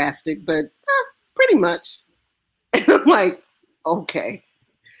that drastic, but pretty much. And I'm like, okay.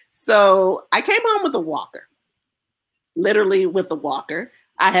 So I came home with a walker, literally with a walker.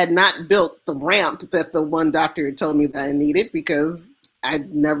 I had not built the ramp that the one doctor had told me that I needed because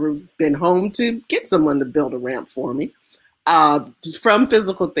I'd never been home to get someone to build a ramp for me. From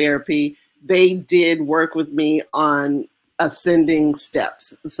physical therapy, they did work with me on ascending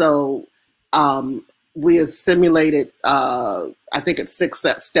steps. So we simulated, I think it's 6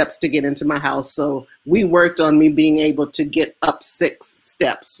 steps to get into my house. So we worked on me being able to get up 6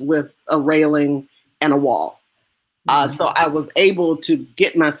 steps with a railing and a wall. So I was able to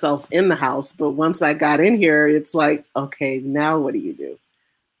get myself in the house. But once I got in here, it's like, okay, now what do you do?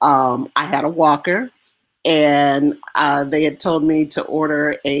 I had a walker, and they had told me to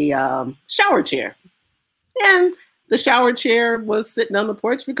order a shower chair. And the shower chair was sitting on the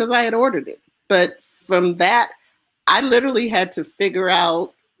porch because I had ordered it. But from that, I literally had to figure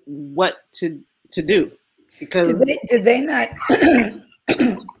out what to do. Because did they not,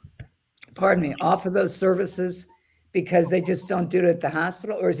 pardon me, offer those services because they just don't do it at the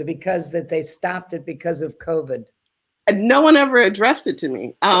hospital? Or is it because that they stopped it because of COVID? And no one ever addressed it to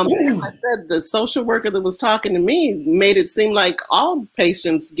me. I said the social worker that was talking to me made it seem like all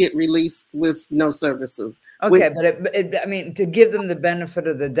patients get released with no services. Okay, but I mean, to give them the benefit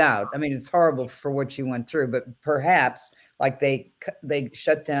of the doubt, I mean, it's horrible for what you went through, but perhaps like they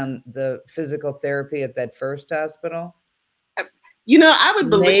shut down the physical therapy at that first hospital. I would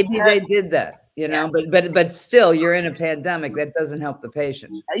believe maybe they did that, but still, you're in a pandemic. That doesn't help the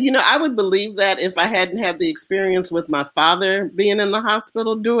patient. I would believe that if I hadn't had the experience with my father being in the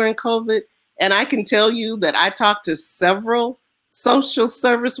hospital during COVID. And I can tell you that I talked to several social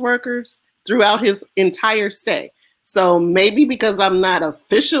service workers throughout his entire stay. So maybe because I'm not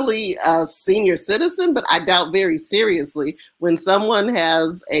officially a senior citizen, but I doubt very seriously when someone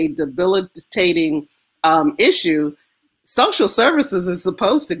has a debilitating issue, social services is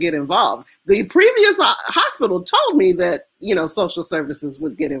supposed to get involved. The previous hospital told me that, social services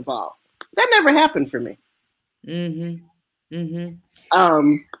would get involved. That never happened for me. Mm-hmm.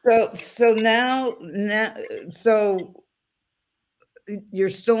 Mm-hmm. So now, you're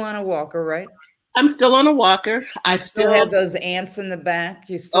still on a walker, right? I'm still on a walker. I still have those ants in the back.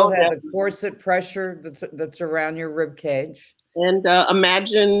 You still have the corset pressure that's around your rib cage. And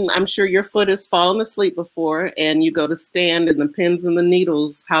imagine, I'm sure your foot has fallen asleep before, and you go to stand and the pins and the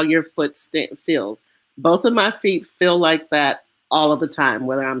needles, how your foot feels. Both of my feet feel like that all of the time,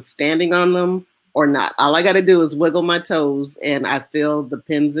 whether I'm standing on them or not. All I got to do is wiggle my toes and I feel the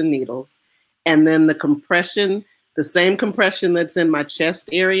pins and needles. And then the compression, the same compression that's in my chest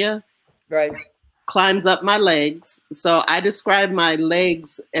area, right, climbs up my legs. So I describe my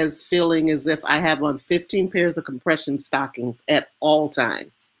legs as feeling as if I have on 15 pairs of compression stockings at all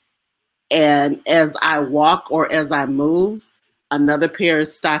times. And as I walk or as I move, another pair of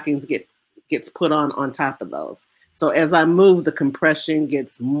stockings gets put on top of those. So as I move, the compression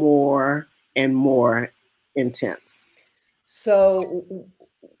gets more and more intense. So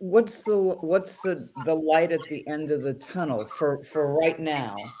what's the light at the end of the tunnel for right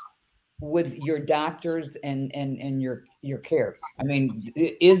now? with your doctors and your care? I mean,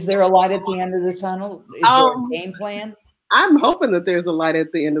 is there a light at the end of the tunnel? Is there a game plan? I'm hoping that there's a light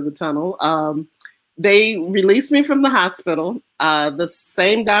at the end of the tunnel. They released me from the hospital. The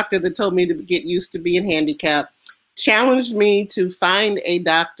same doctor that told me to get used to being handicapped challenged me to find a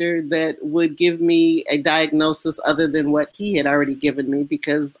doctor that would give me a diagnosis other than what he had already given me,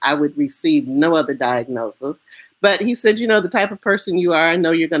 because I would receive no other diagnosis. But he said, you know, the type of person you are, I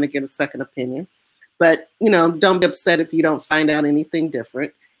know you're going to get a second opinion, but, you know, don't be upset if you don't find out anything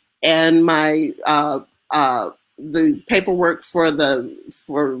different. And my the paperwork for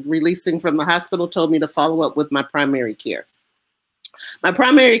releasing from the hospital told me to follow up with my primary care. My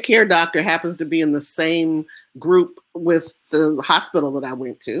primary care doctor happens to be in the same group with the hospital that I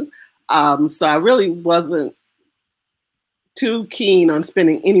went to. So I really wasn't too keen on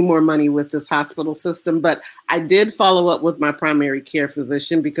spending any more money with this hospital system, but I did follow up with my primary care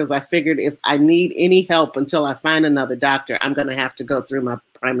physician because I figured if I need any help until I find another doctor, I'm going to have to go through my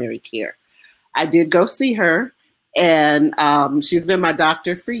primary care. I did go see her. And she's been my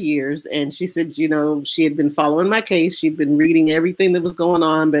doctor for years. And she said, you know, she had been following my case. She'd been reading everything that was going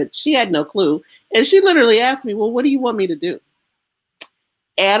on, but she had no clue. And she literally asked me, well, what do you want me to do?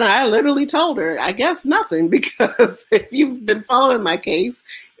 And I literally told her, I guess nothing, because if you've been following my case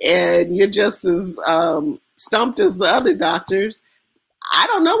and you're just as stumped as the other doctors, I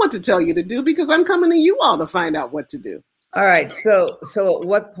don't know what to tell you to do, because I'm coming to you all to find out what to do. All right. So at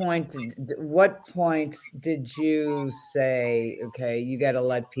what point did you say, okay, you got to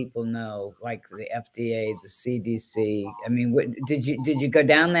let people know, like the FDA, the CDC? I mean, did you go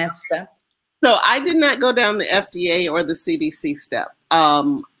down that step? So I did not go down the FDA or the CDC step.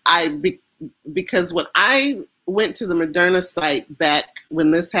 Because when I went to the Moderna site back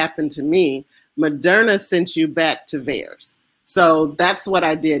when this happened to me, Moderna sent you back to VAERS. So that's what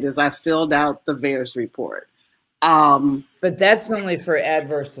I did, is I filled out the VAERS report. But that's only for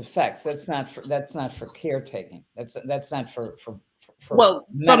adverse effects. That's not for caretaking. That's not for well,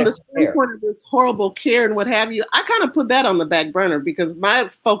 from the standpoint of this horrible care and what have you, I kind of put that on the back burner, because my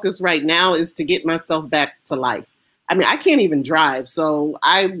focus right now is to get myself back to life. I mean, I can't even drive. So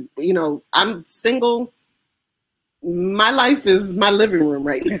I'm single. My life is my living room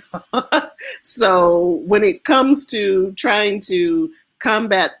right now. So when it comes to trying to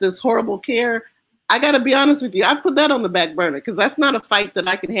combat this horrible care, I got to be honest with you, I put that on the back burner, because that's not a fight that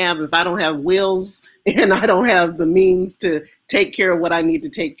I can have if I don't have wills and I don't have the means to take care of what I need to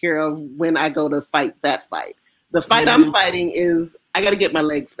take care of when I go to fight that fight. The fight I'm fighting is I got to get my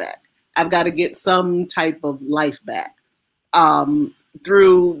legs back. I've got to get some type of life back.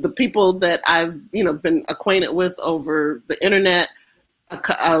 Through the people that I've been acquainted with over the internet,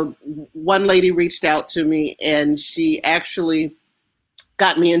 one lady reached out to me, and she actually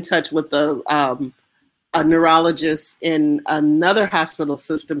got me in touch with a neurologist in another hospital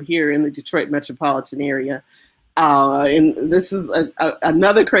system here in the Detroit metropolitan area. And this is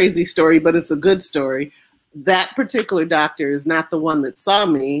another crazy story, but it's a good story. That particular doctor is not the one that saw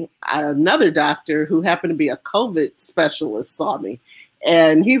me. Another doctor who happened to be a COVID specialist saw me.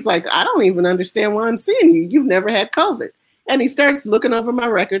 And he's like, I don't even understand why I'm seeing you. You've never had COVID. And he starts looking over my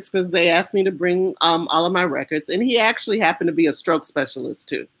records, because they asked me to bring all of my records. And he actually happened to be a stroke specialist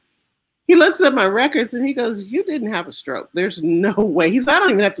too. He looks at my records and he goes, you didn't have a stroke. There's no way. He said, I don't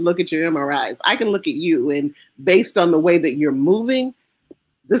even have to look at your MRIs. I can look at you. And based on the way that you're moving,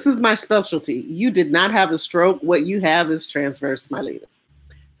 this is my specialty. You did not have a stroke. What you have is transverse myelitis.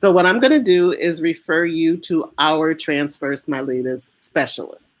 So what I'm going to do is refer you to our transverse myelitis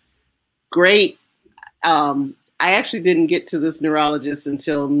specialist. Great. I actually didn't get to this neurologist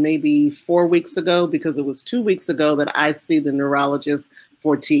until maybe 4 weeks ago, because it was 2 weeks ago that I see the neurologist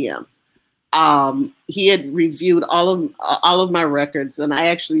for TM. He had reviewed all of my records, and I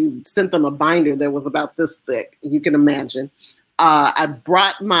actually sent them a binder that was about this thick, you can imagine. I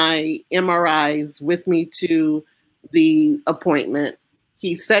brought my MRIs with me to the appointment.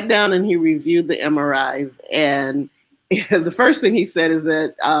 He sat down and he reviewed the MRIs, and the first thing he said is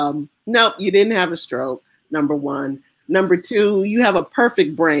that, nope, you didn't have a stroke, number one. Number two, you have a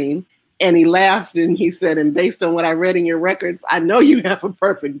perfect brain. And he laughed and he said, and based on what I read in your records, I know you have a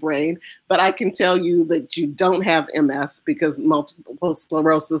perfect brain, but I can tell you that you don't have MS, because multiple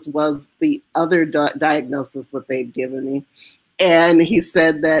sclerosis was the other diagnosis that they'd given me. And he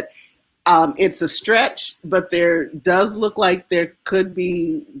said that it's a stretch, but there does look like there could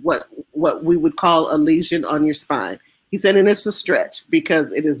be what we would call a lesion on your spine. He said, and it's a stretch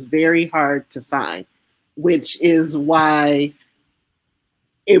because it is very hard to find, which is why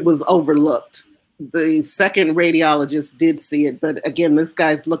it was overlooked the second radiologist did see it, but again, this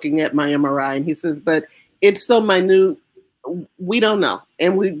guy's looking at my MRI and he says, but it's so minute, we don't know,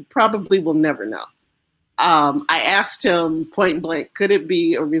 and we probably will never know. I asked him point blank, could it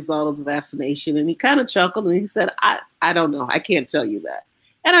be a result of the vaccination? And he kind of chuckled and he said, I don't know. I can't tell you that.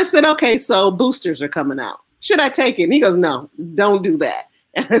 And I said, okay, so boosters are coming out. Should I take it? And he goes, no, don't do that.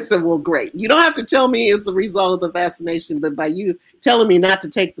 And I said, well, great. You don't have to tell me it's a result of the vaccination, but by you telling me not to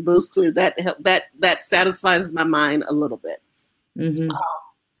take the booster, that satisfies my mind a little bit. Mm-hmm.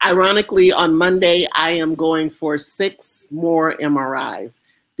 Ironically, on Monday, I am going for 6 more MRIs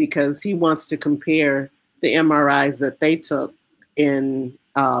because he wants to compare the MRIs that they took in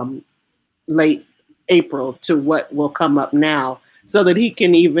late April to what will come up now so that he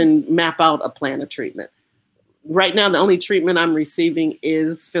can even map out a plan of treatment. Right now, the only treatment I'm receiving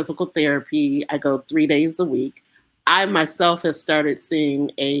is physical therapy. I go 3 days a week. I myself have started seeing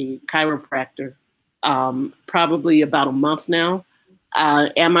a chiropractor probably about a month now.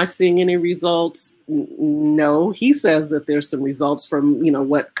 Am I seeing any results? No. He says that there's some results from,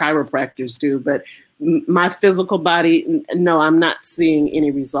 what chiropractors do, but my physical body, no, I'm not seeing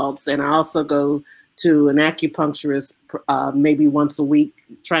any results. And I also go to an acupuncturist maybe once a week,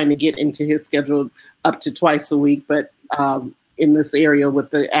 trying to get into his schedule up to twice a week. But in this area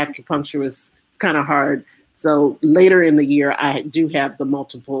with the acupuncturist, it's kind of hard. So later in the year, I do have the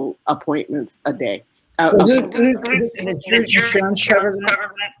multiple appointments a day. My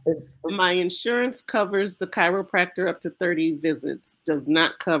insurance covers the chiropractor up to 30 visits, does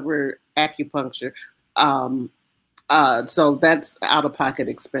not cover acupuncture. So that's out-of-pocket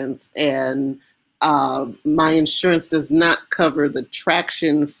expense. And my insurance does not cover the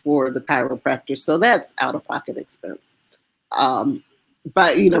traction for the chiropractor, so that's out-of-pocket expense.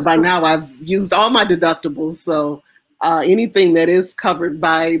 But by now I've used all my deductibles, so anything that is covered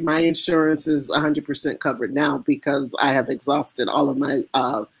by my insurance is 100% covered now because I have exhausted all of my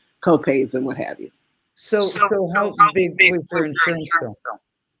co-pays and what have you. So how big was your insurance bill?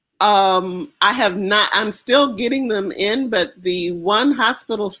 I have not, I'm still getting them in, but the one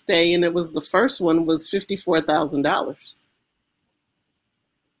hospital stay, and it was the first one, was $54,000.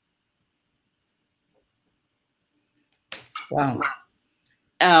 Wow.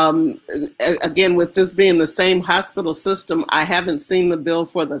 Again, with this being the same hospital system, I haven't seen the bill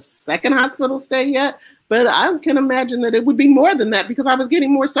for the second hospital stay yet, but I can imagine that it would be more than that because I was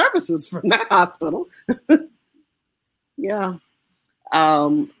getting more services from that hospital. Yeah.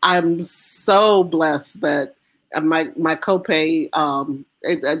 I'm so blessed that my copay,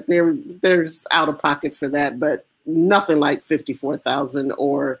 there's out of pocket for that, but nothing like $54,000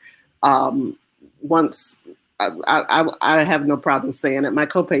 or once I have no problem saying it. My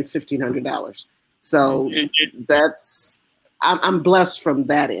copay is $1,500. So I'm blessed from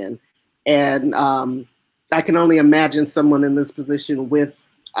that end. And I can only imagine someone in this position with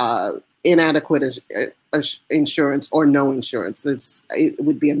inadequate insurance or no insurance. It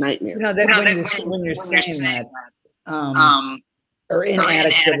would be a nightmare. When you're saying that, or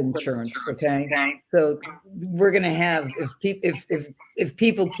inadequate insurance, okay? So we're going to have, if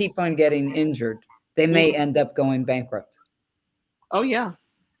people keep on getting injured, they may end up going bankrupt. Oh, yeah.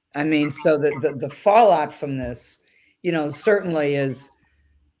 I mean, so the fallout from this, certainly is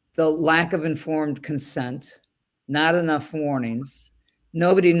the lack of informed consent, not enough warnings.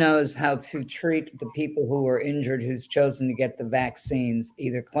 Nobody knows how to treat the people who are injured, who's chosen to get the vaccines,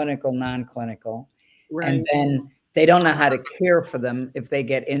 either clinical, non-clinical. Right. And then they don't know how to care for them if they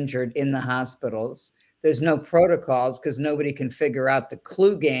get injured in the hospitals. There's no protocols because nobody can figure out the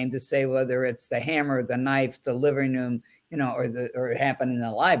clue game to say whether it's the hammer, the knife, the living room, or it happened in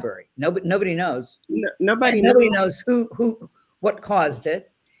the library. Nobody knows. Nobody knows what caused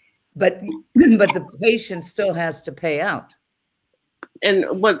it, but the patient still has to pay out. And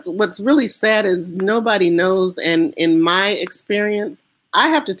what's really sad is nobody knows. And in my experience, I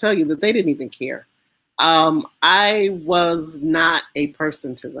have to tell you that they didn't even care. I was not a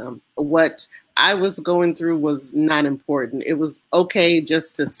person to them. What I was going through was not important. It was okay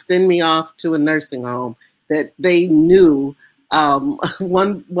just to send me off to a nursing home that they knew.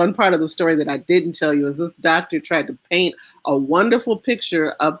 One part of the story that I didn't tell you is this doctor tried to paint a wonderful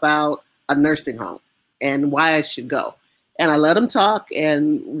picture about a nursing home and why I should go. And I let him talk.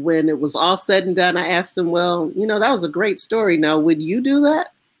 And when it was all said and done, I asked him, well, that was a great story. Now, would you do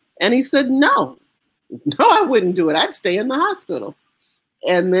that? And he said, no, I wouldn't do it. I'd stay in the hospital.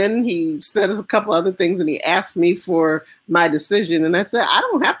 And then he said a couple other things and he asked me for my decision. And I said, I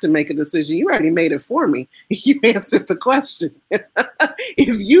don't have to make a decision. You already made it for me. You answered the question.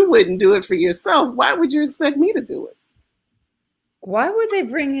 If you wouldn't do it for yourself, why would you expect me to do it? Why were they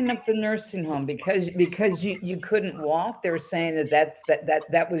bringing up the nursing home? Because you couldn't walk. They were saying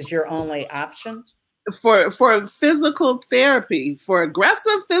that was your only option. For physical therapy, for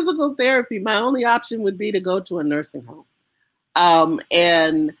aggressive physical therapy, my only option would be to go to a nursing home.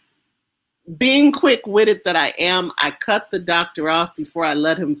 And being quick-witted that I am, I cut the doctor off before I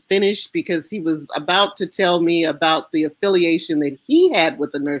let him finish because he was about to tell me about the affiliation that he had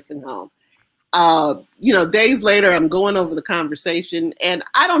with the nursing home. Days later, I'm going over the conversation, and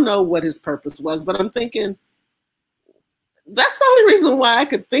I don't know what his purpose was, but I'm thinking, that's the only reason why I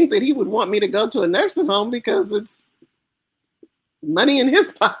could think that he would want me to go to a nursing home, because it's money in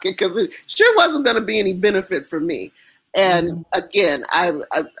his pocket, because it sure wasn't going to be any benefit for me. And again, I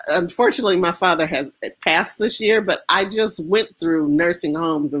unfortunately, my father has passed this year, but I just went through nursing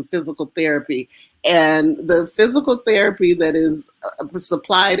homes and physical therapy. And the physical therapy that is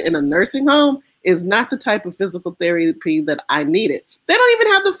supplied in a nursing home is not the type of physical therapy that I needed. They don't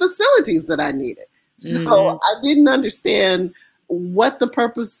even have the facilities that I needed. So I didn't understand what the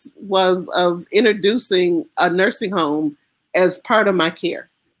purpose was of introducing a nursing home as part of my care.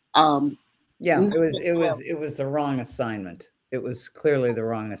 It was the wrong assignment. It was clearly the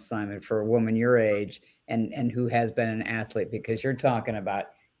wrong assignment for a woman your age and who has been an athlete, because you're talking about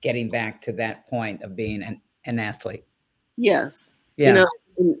getting back to that point of being an athlete. Yes. Yeah.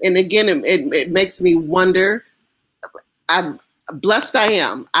 And again, it makes me wonder. I'm blessed. I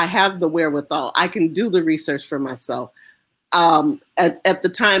am. I have the wherewithal. I can do the research for myself. At the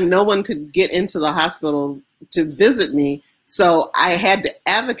time, no one could get into the hospital to visit me. So I had to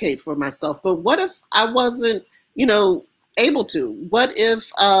advocate for myself. But what if I wasn't, able to? What if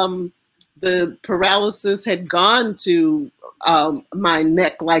the paralysis had gone to my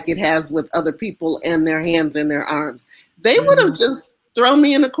neck like it has with other people and their hands and their arms? They would have just thrown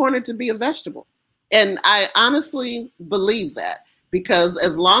me in a corner to be a vegetable. And I honestly believe that, because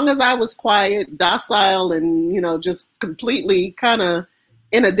as long as I was quiet, docile, and, just completely kind of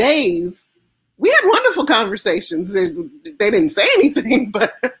in a daze, we had wonderful conversations. They didn't say anything,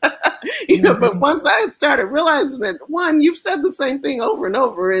 but, but once I had started realizing that, one, you've said the same thing over and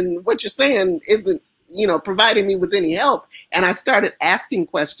over, and what you're saying isn't, providing me with any help. And I started asking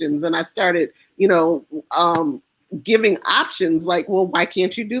questions, and I started, giving options like, well, why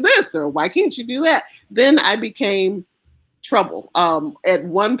can't you do this? Or why can't you do that? Then I became trouble. At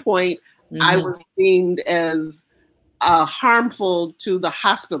one point, I was deemed as harmful to the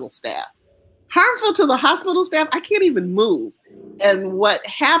hospital staff. Harmful to the hospital staff? I can't even move. And what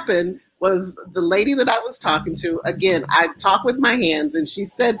happened was, the lady that I was talking to, again, I talk with my hands, and she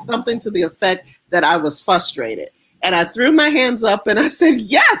said something to the effect that I was frustrated. And I threw my hands up and I said,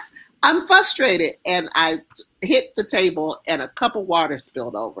 yes, I'm frustrated. And I hit the table and a cup of water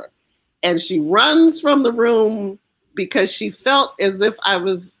spilled over. And she runs from the room because she felt as if I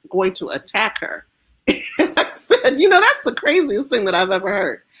was going to attack her. I said, that's the craziest thing that I've ever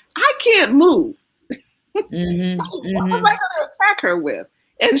heard. I can't move. What was I going to attack her with?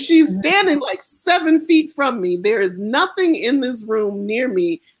 And she's standing like 7 feet from me. There is nothing in this room near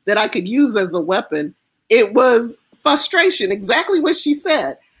me that I could use as a weapon. It was frustration, exactly what she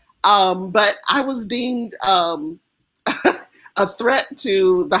said. But I was deemed a threat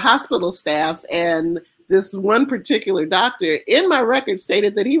to the hospital staff, and this one particular doctor in my record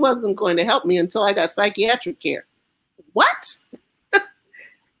stated that he wasn't going to help me until I got psychiatric care. What?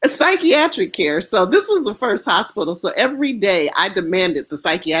 Psychiatric care. So this was the first hospital. So every day I demanded the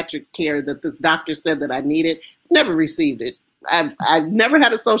psychiatric care that this doctor said that I needed. Never received it. I've never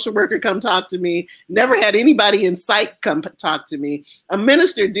had a social worker come talk to me. Never had anybody in psych come talk to me. A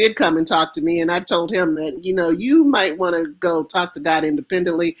minister did come and talk to me, and I told him that, you might want to go talk to God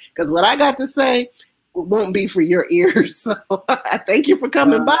independently, because what I got to say won't be for your ears. So I thank you for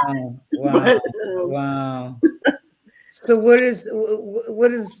coming by. Wow. So what is,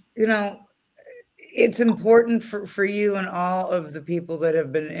 it's important for you and all of the people that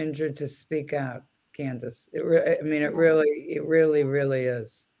have been injured to speak out, Candace. It really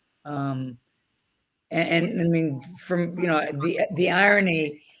is. And I mean, from, the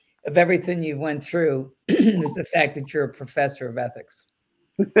irony of everything you went through is the fact that you're a professor of ethics.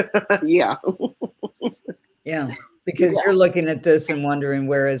 Yeah. Yeah. Because you're looking at this and wondering,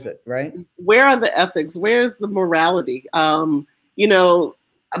 where is it, right? Where are the ethics? Where's the morality? My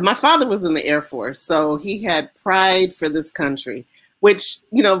father was in the Air Force, so he had pride for this country, which,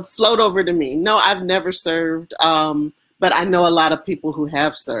 flowed over to me. No, I've never served, but I know a lot of people who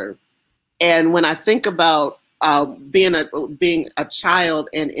have served. And when I think about being a child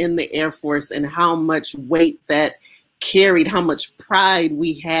and in the Air Force, and how much weight that carried, how much pride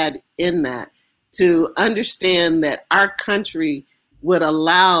we had in that, to understand that our country would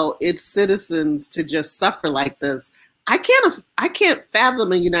allow its citizens to just suffer like this. I can't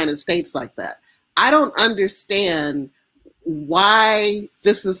fathom a United States like that. I don't understand why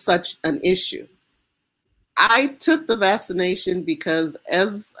this is such an issue. I took the vaccination because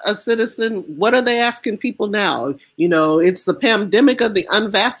as a citizen, what are they asking people now? You know, it's the pandemic of the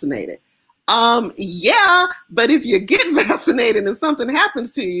unvaccinated. Yeah, but if you get vaccinated and something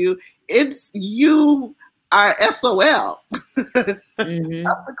happens to you, it's you are SOL. Mm-hmm.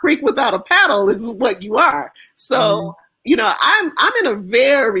 Up the creek without a paddle is what you are. So, you know, I'm in a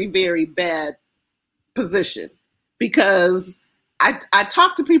very, very bad position because I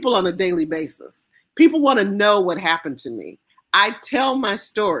talk to people on a daily basis. People want to know what happened to me. I tell my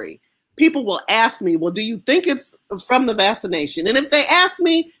story. People will ask me, well, do you think it's from the vaccination? And if they ask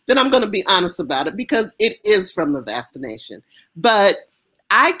me, then I'm going to be honest about it because it is from the vaccination. But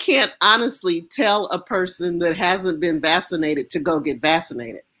I can't honestly tell a person that hasn't been vaccinated to go get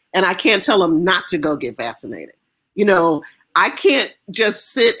vaccinated. And I can't tell them not to go get vaccinated. You know, I can't just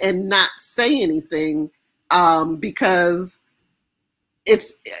sit and not say anything because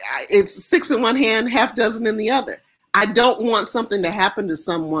it's six in one hand, half dozen in the other. I don't want something to happen to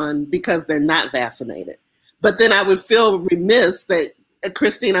someone because they're not vaccinated. But then I would feel remiss that,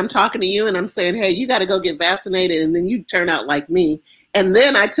 Christine, I'm talking to you and I'm saying, hey, you got to go get vaccinated. And then you turn out like me. And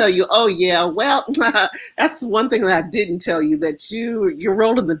then I tell you, oh, yeah, well, that's one thing that I didn't tell you, that you're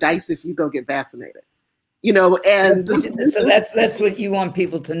rolling the dice if you go get vaccinated. You know, and so that's what you want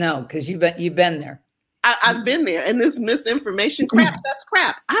people to know, because you've been there. I've been there. And this misinformation crap, that's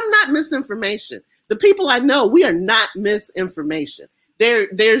crap. I'm not misinformation. The people I know, we are not misinformation.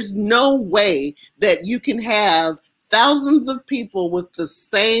 There's no way that you can have thousands of people with the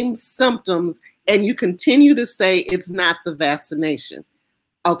same symptoms and you continue to say it's not the vaccination.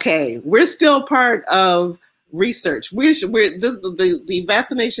 Okay, we're still part of research. The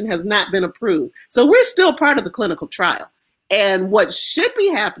vaccination has not been approved. So we're still part of the clinical trial. And what should be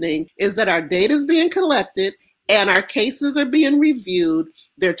happening is that our data is being collected and our cases are being reviewed.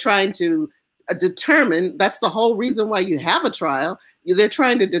 They're trying to determine, that's the whole reason why you have a trial. They're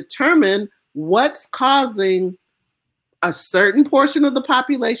trying to determine what's causing a certain portion of the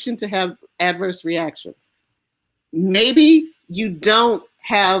population to have adverse reactions. Maybe you don't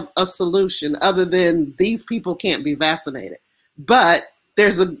have a solution other than these people can't be vaccinated. But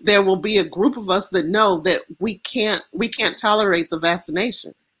there will be a group of us that know that we can't tolerate the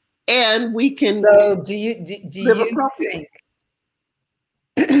vaccination, and we can. So do you think?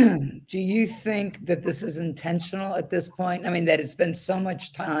 Do you think that this is intentional at this point? I mean, that it's been so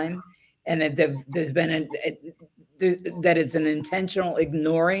much time, and that there's been that it's an intentional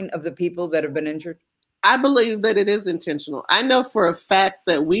ignoring of the people that have been injured? I believe that it is intentional. I know for a fact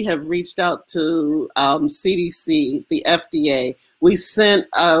that we have reached out to CDC, the FDA. We sent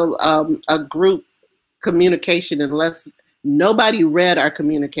a group communication, unless nobody read our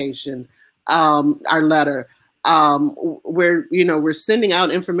communication, our letter. We're sending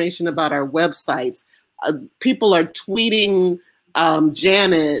out information about our websites. People are tweeting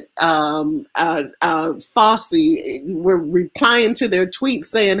Janet, Fossey. We're replying to their tweets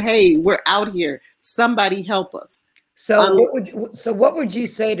saying, "Hey, we're out here. Somebody help us." So, what would you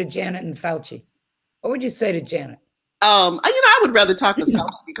say to Janet and Fauci? What would you say to Janet? I would rather talk to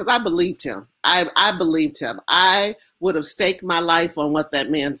Fauci because I believed him. I believed him. I would have staked my life on what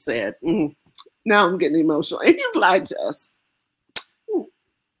that man said. Now I'm getting emotional. And he's lied to us.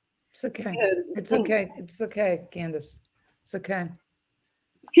 It's okay. It's okay. It's okay, Candace. It's okay.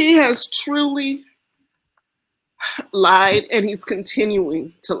 He has truly lied, and he's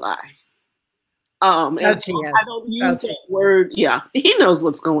continuing to lie. And I don't use that word. Yeah, he knows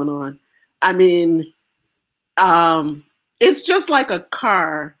what's going on. I mean, it's just like a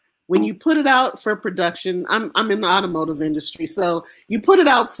car. When you put it out for production, I'm in the automotive industry, so you put it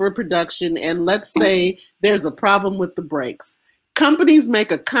out for production, and let's say there's a problem with the brakes. Companies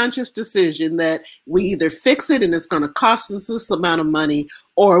make a conscious decision that we either fix it and it's going to cost us this amount of money,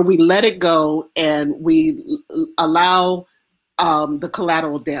 or we let it go and we allow the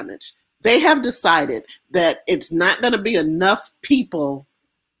collateral damage. They have decided that it's not going to be enough people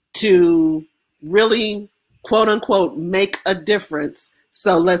to really, quote unquote, make a difference.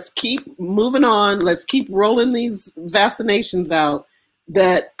 So let's keep moving on. Let's keep rolling these vaccinations out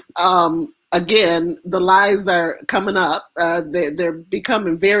that, again, the lies are coming up. They're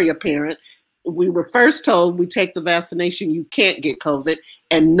becoming very apparent. We were first told we take the vaccination, you can't get COVID.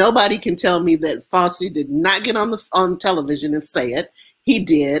 And nobody can tell me that Fauci did not get on television and say it. He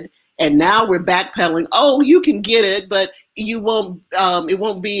did. And now we're backpedaling. Oh, you can get it, but you won't. It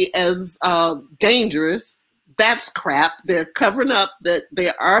won't be as dangerous. that's crap. They're covering up that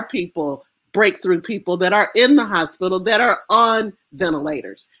there are people, breakthrough people that are in the hospital that are on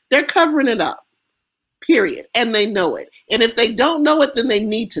ventilators. They're covering it up, period. And they know it. And if they don't know it, then they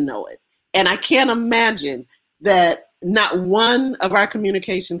need to know it. And I can't imagine that not one of our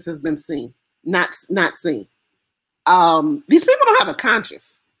communications has been seen, not seen. These people don't have a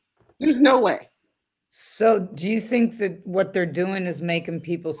conscience. There's no way. So do you think that what they're doing is making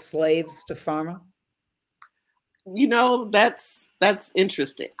people slaves to pharma? You know, that's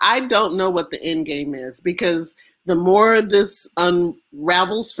interesting. I don't know what the end game is, because the more this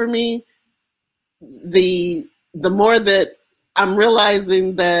unravels for me, the more that I'm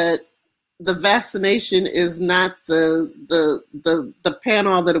realizing that the vaccination is not the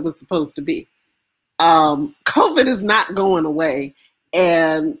panel that it was supposed to be. COVID is not going away,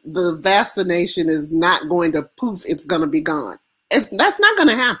 and the vaccination is not going to poof, it's going to be gone. That's not going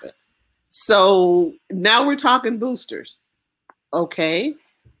to happen. So now we're talking boosters. Okay.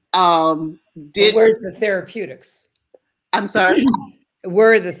 Where's the therapeutics? I'm sorry?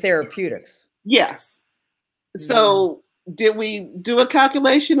 Where are the therapeutics? Yes. So did we do a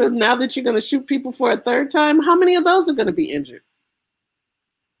calculation of, now that you're going to shoot people for a third time, how many of those are going to be injured?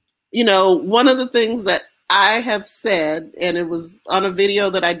 You know, one of the things that I have said, and it was on a video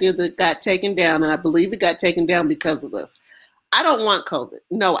that I did that got taken down, and I believe it got taken down because of this. I don't want COVID.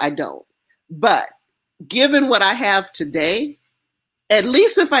 No, I don't. But given what I have today, at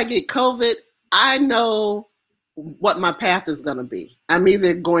least if I get COVID, I know what my path is going to be. I'm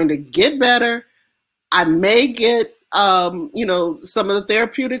either going to get better. I may get, some of the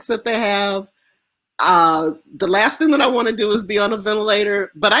therapeutics that they have. The last thing that I want to do is be on a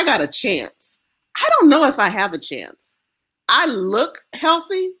ventilator, but I got a chance. I don't know if I have a chance. I look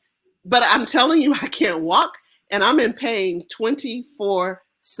healthy, but I'm telling you, I can't walk, and I'm in pain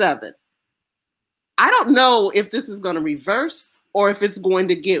 24/7. I don't know if this is going to reverse or if it's going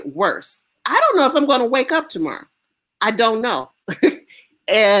to get worse. I don't know if I'm going to wake up tomorrow. I don't know.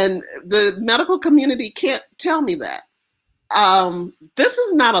 And the medical community can't tell me that. This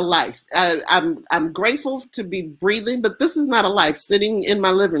is not a life. I'm grateful to be breathing, but this is not a life. Sitting in my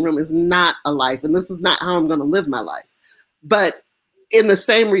living room is not a life, and this is not how I'm going to live my life. But in the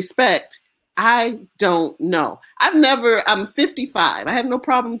same respect, I don't know. I'm 55. I have no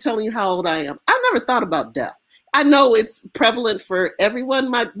problem telling you how old I am. I've never thought about death. I know it's prevalent for everyone.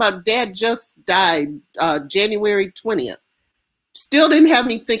 My dad just died January 20th. Still didn't have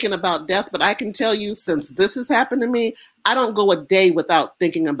me thinking about death, but I can tell you, since this has happened to me, I don't go a day without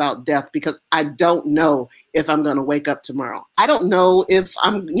thinking about death, because I don't know if I'm going to wake up tomorrow. I don't know if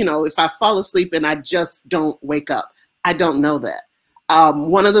if I fall asleep and I just don't wake up. I don't know that.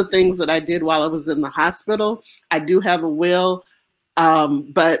 One of the things that I did while I was in the hospital, I do have a will,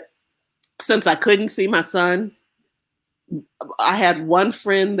 but since I couldn't see my son, I had one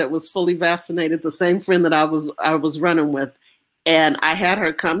friend that was fully vaccinated, the same friend that I was running with, and I had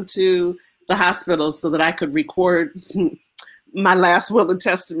her come to the hospital so that I could record my last will and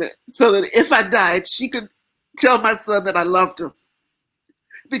testament, so that if I died, she could tell my son that I loved him,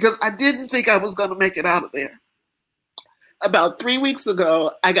 because I didn't think I was going to make it out of there. About 3 weeks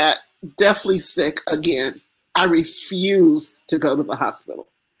ago, I got deathly sick again. I refused to go to the hospital.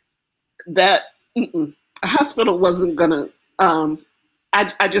 That hospital wasn't gonna.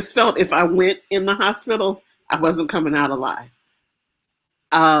 I just felt if I went in the hospital, I wasn't coming out alive.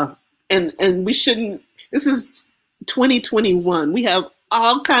 And we shouldn't. This is 2021. We have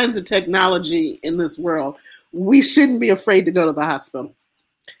all kinds of technology in this world. We shouldn't be afraid to go to the hospital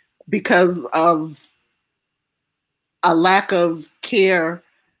because of a lack of care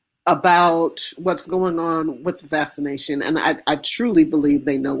about what's going on with the vaccination. And I truly believe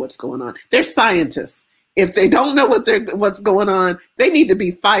they know what's going on. They're scientists. If they don't know what's going on, they need to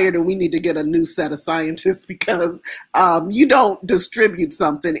be fired, and we need to get a new set of scientists, because you don't distribute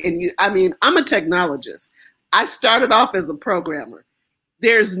something. And I'm a technologist. I started off as a programmer.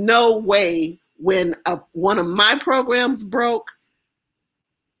 There's no way when one of my programs broke,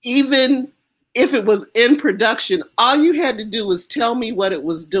 even if it was in production, all you had to do was tell me what it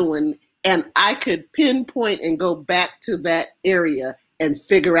was doing, and I could pinpoint and go back to that area and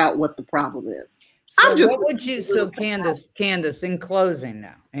figure out what the problem is. So Candace, in closing,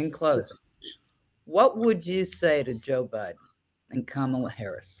 what would you say to Joe Biden and Kamala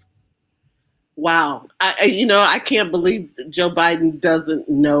Harris? Wow. I can't believe Joe Biden doesn't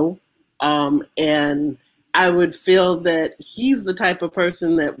know. And I would feel that he's the type of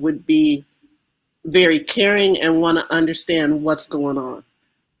person that would be very caring and want to understand what's going on.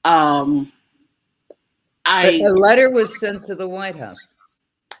 A letter was sent to the White House.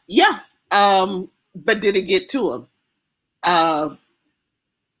 Yeah. but did it get to him?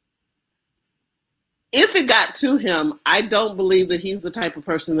 If it got to him, I don't believe that he's the type of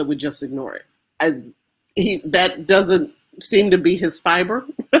person that would just ignore it. That doesn't seem to be his fiber.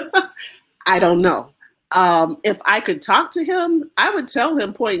 I don't know. If I could talk to him, I would tell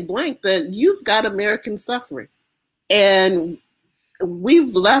him point blank that you've got Americans suffering, and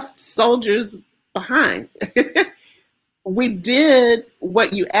we've left soldiers behind. We did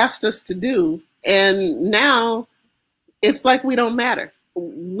what you asked us to do, and now it's like we don't matter.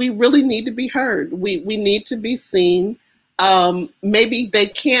 We really need to be heard. We need to be seen. Maybe they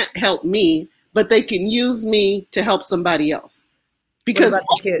can't help me, but they can use me to help somebody else. Because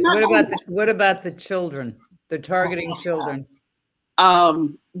what about the children? They're targeting children.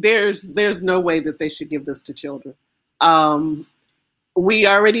 There's no way that they should give this to children. We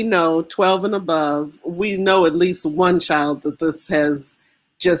already know 12 and above. We know at least one child that this has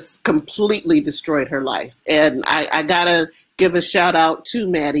just completely destroyed her life. And I gotta give a shout out to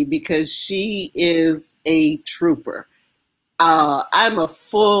Maddie because she is a trooper. I'm a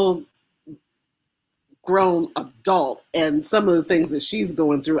full grown adult, and some of the things that she's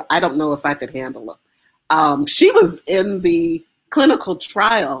going through, I don't know if I could handle them. She was in the clinical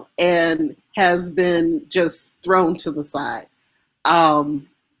trial and has been just thrown to the side.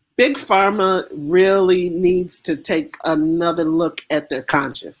 Big Pharma really needs to take another look at their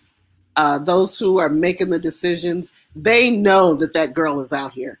conscience. Those who are making the decisions, they know that that girl is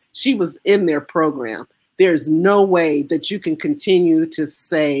out here. She was in their program. There's no way that you can continue to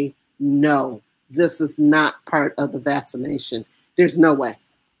say, no, this is not part of the vaccination. There's no way.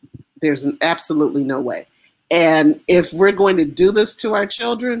 There's absolutely no way. And if we're going to do this to our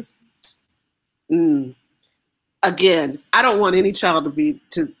children, again, I don't want any child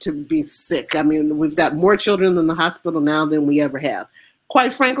to be sick. I mean, we've got more children in the hospital now than we ever have.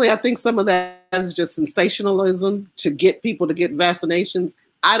 Quite frankly, I think some of that is just sensationalism to get people to get vaccinations.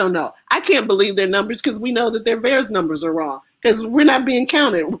 I don't know. I can't believe their numbers because we know that their VAERS numbers are wrong because we're not being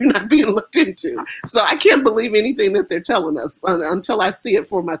counted. We're not being looked into. So I can't believe anything that they're telling us until I see it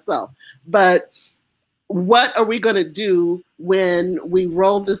for myself. But what are we going to do when we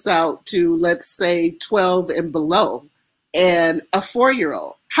roll this out to, let's say, 12 and below and a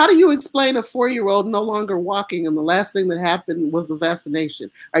 4-year-old? How do you explain a 4-year-old no longer walking and the last thing that happened was the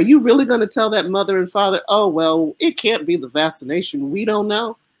vaccination? Are you really going to tell that mother and father, oh, well, it can't be the vaccination? We don't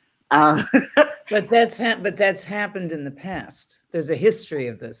know. But that's happened in the past. There's a history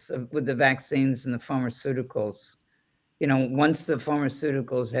of this with the vaccines and the pharmaceuticals. You know, once the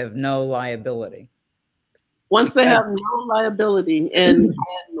pharmaceuticals have no liability. Once they have no liability, and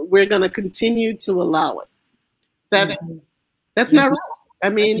we're going to continue to allow it. That's not right. I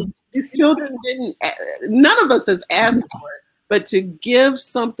mean, these children none of us has asked for it, but to give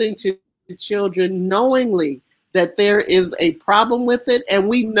something to children knowingly that there is a problem with it, and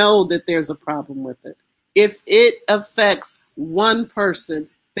we know that there's a problem with it. If it affects one person,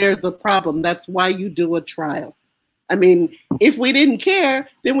 there's a problem. That's why you do a trial. I mean, if we didn't care,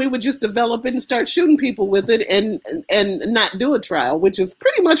 then we would just develop it and start shooting people with it and not do a trial, which is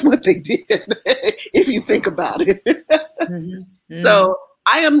pretty much what they did, if you think about it. Mm-hmm. So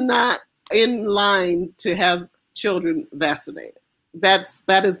I am not in line to have children vaccinated. That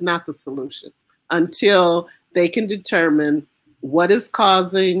is not the solution until they can determine what is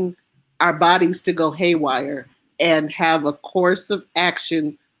causing our bodies to go haywire and have a course of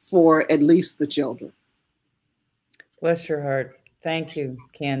action for at least the children. Bless your heart. Thank you,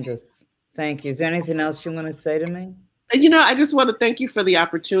 Candace. Thank you. Is there anything else you want to say to me? You know, I just want to thank you for the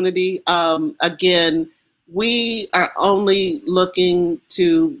opportunity. Again, we are only looking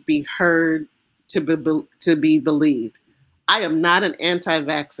to be heard, to be believed. I am not an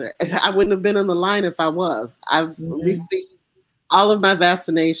anti-vaxxer. I wouldn't have been in the line if I was. I've received all of my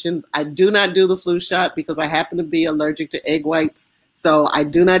vaccinations. I do not do the flu shot because I happen to be allergic to egg whites. So I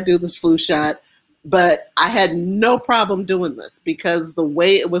do not do the flu shot. But I had no problem doing this because the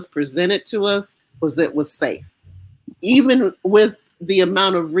way it was presented to us was it was safe. Even with the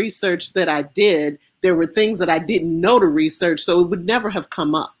amount of research that I did, there were things that I didn't know to research, so it would never have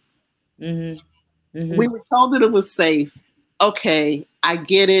come up. Mm-hmm. Mm-hmm. We were told that it was safe. Okay, I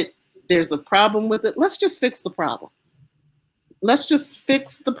get it. There's a problem with it. Let's just fix the problem. Let's just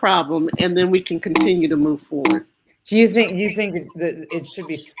fix the problem, and then we can continue to move forward. Do you think that it should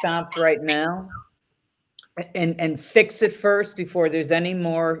be stopped right now? And fix it first before there's any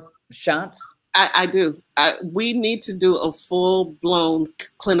more shots? I do. We need to do a full-blown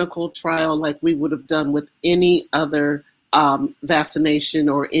clinical trial like we would have done with any other vaccination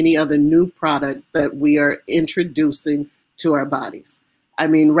or any other new product that we are introducing to our bodies. I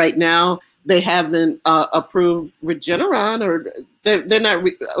mean, right now, they haven't approved Regeneron, or they're not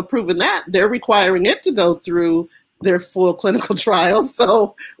approving that. They're requiring it to go through their full clinical trials.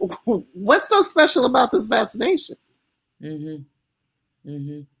 So what's so special about this vaccination?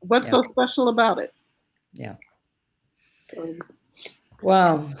 What's so special about it? Yeah.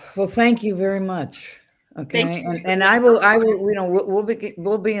 Wow. Well, thank you very much. Okay. And I will, you know,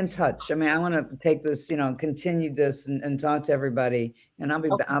 we'll be in touch. I mean, I want to take this, you know, continue this and talk to everybody, and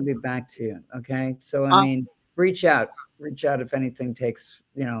I'll be back to you. Okay. So, I mean, reach out if anything takes,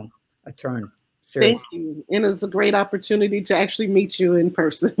 you know, a turn. Seriously. Thank you. And it's a great opportunity to actually meet you in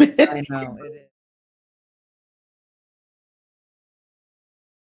person. I know it is.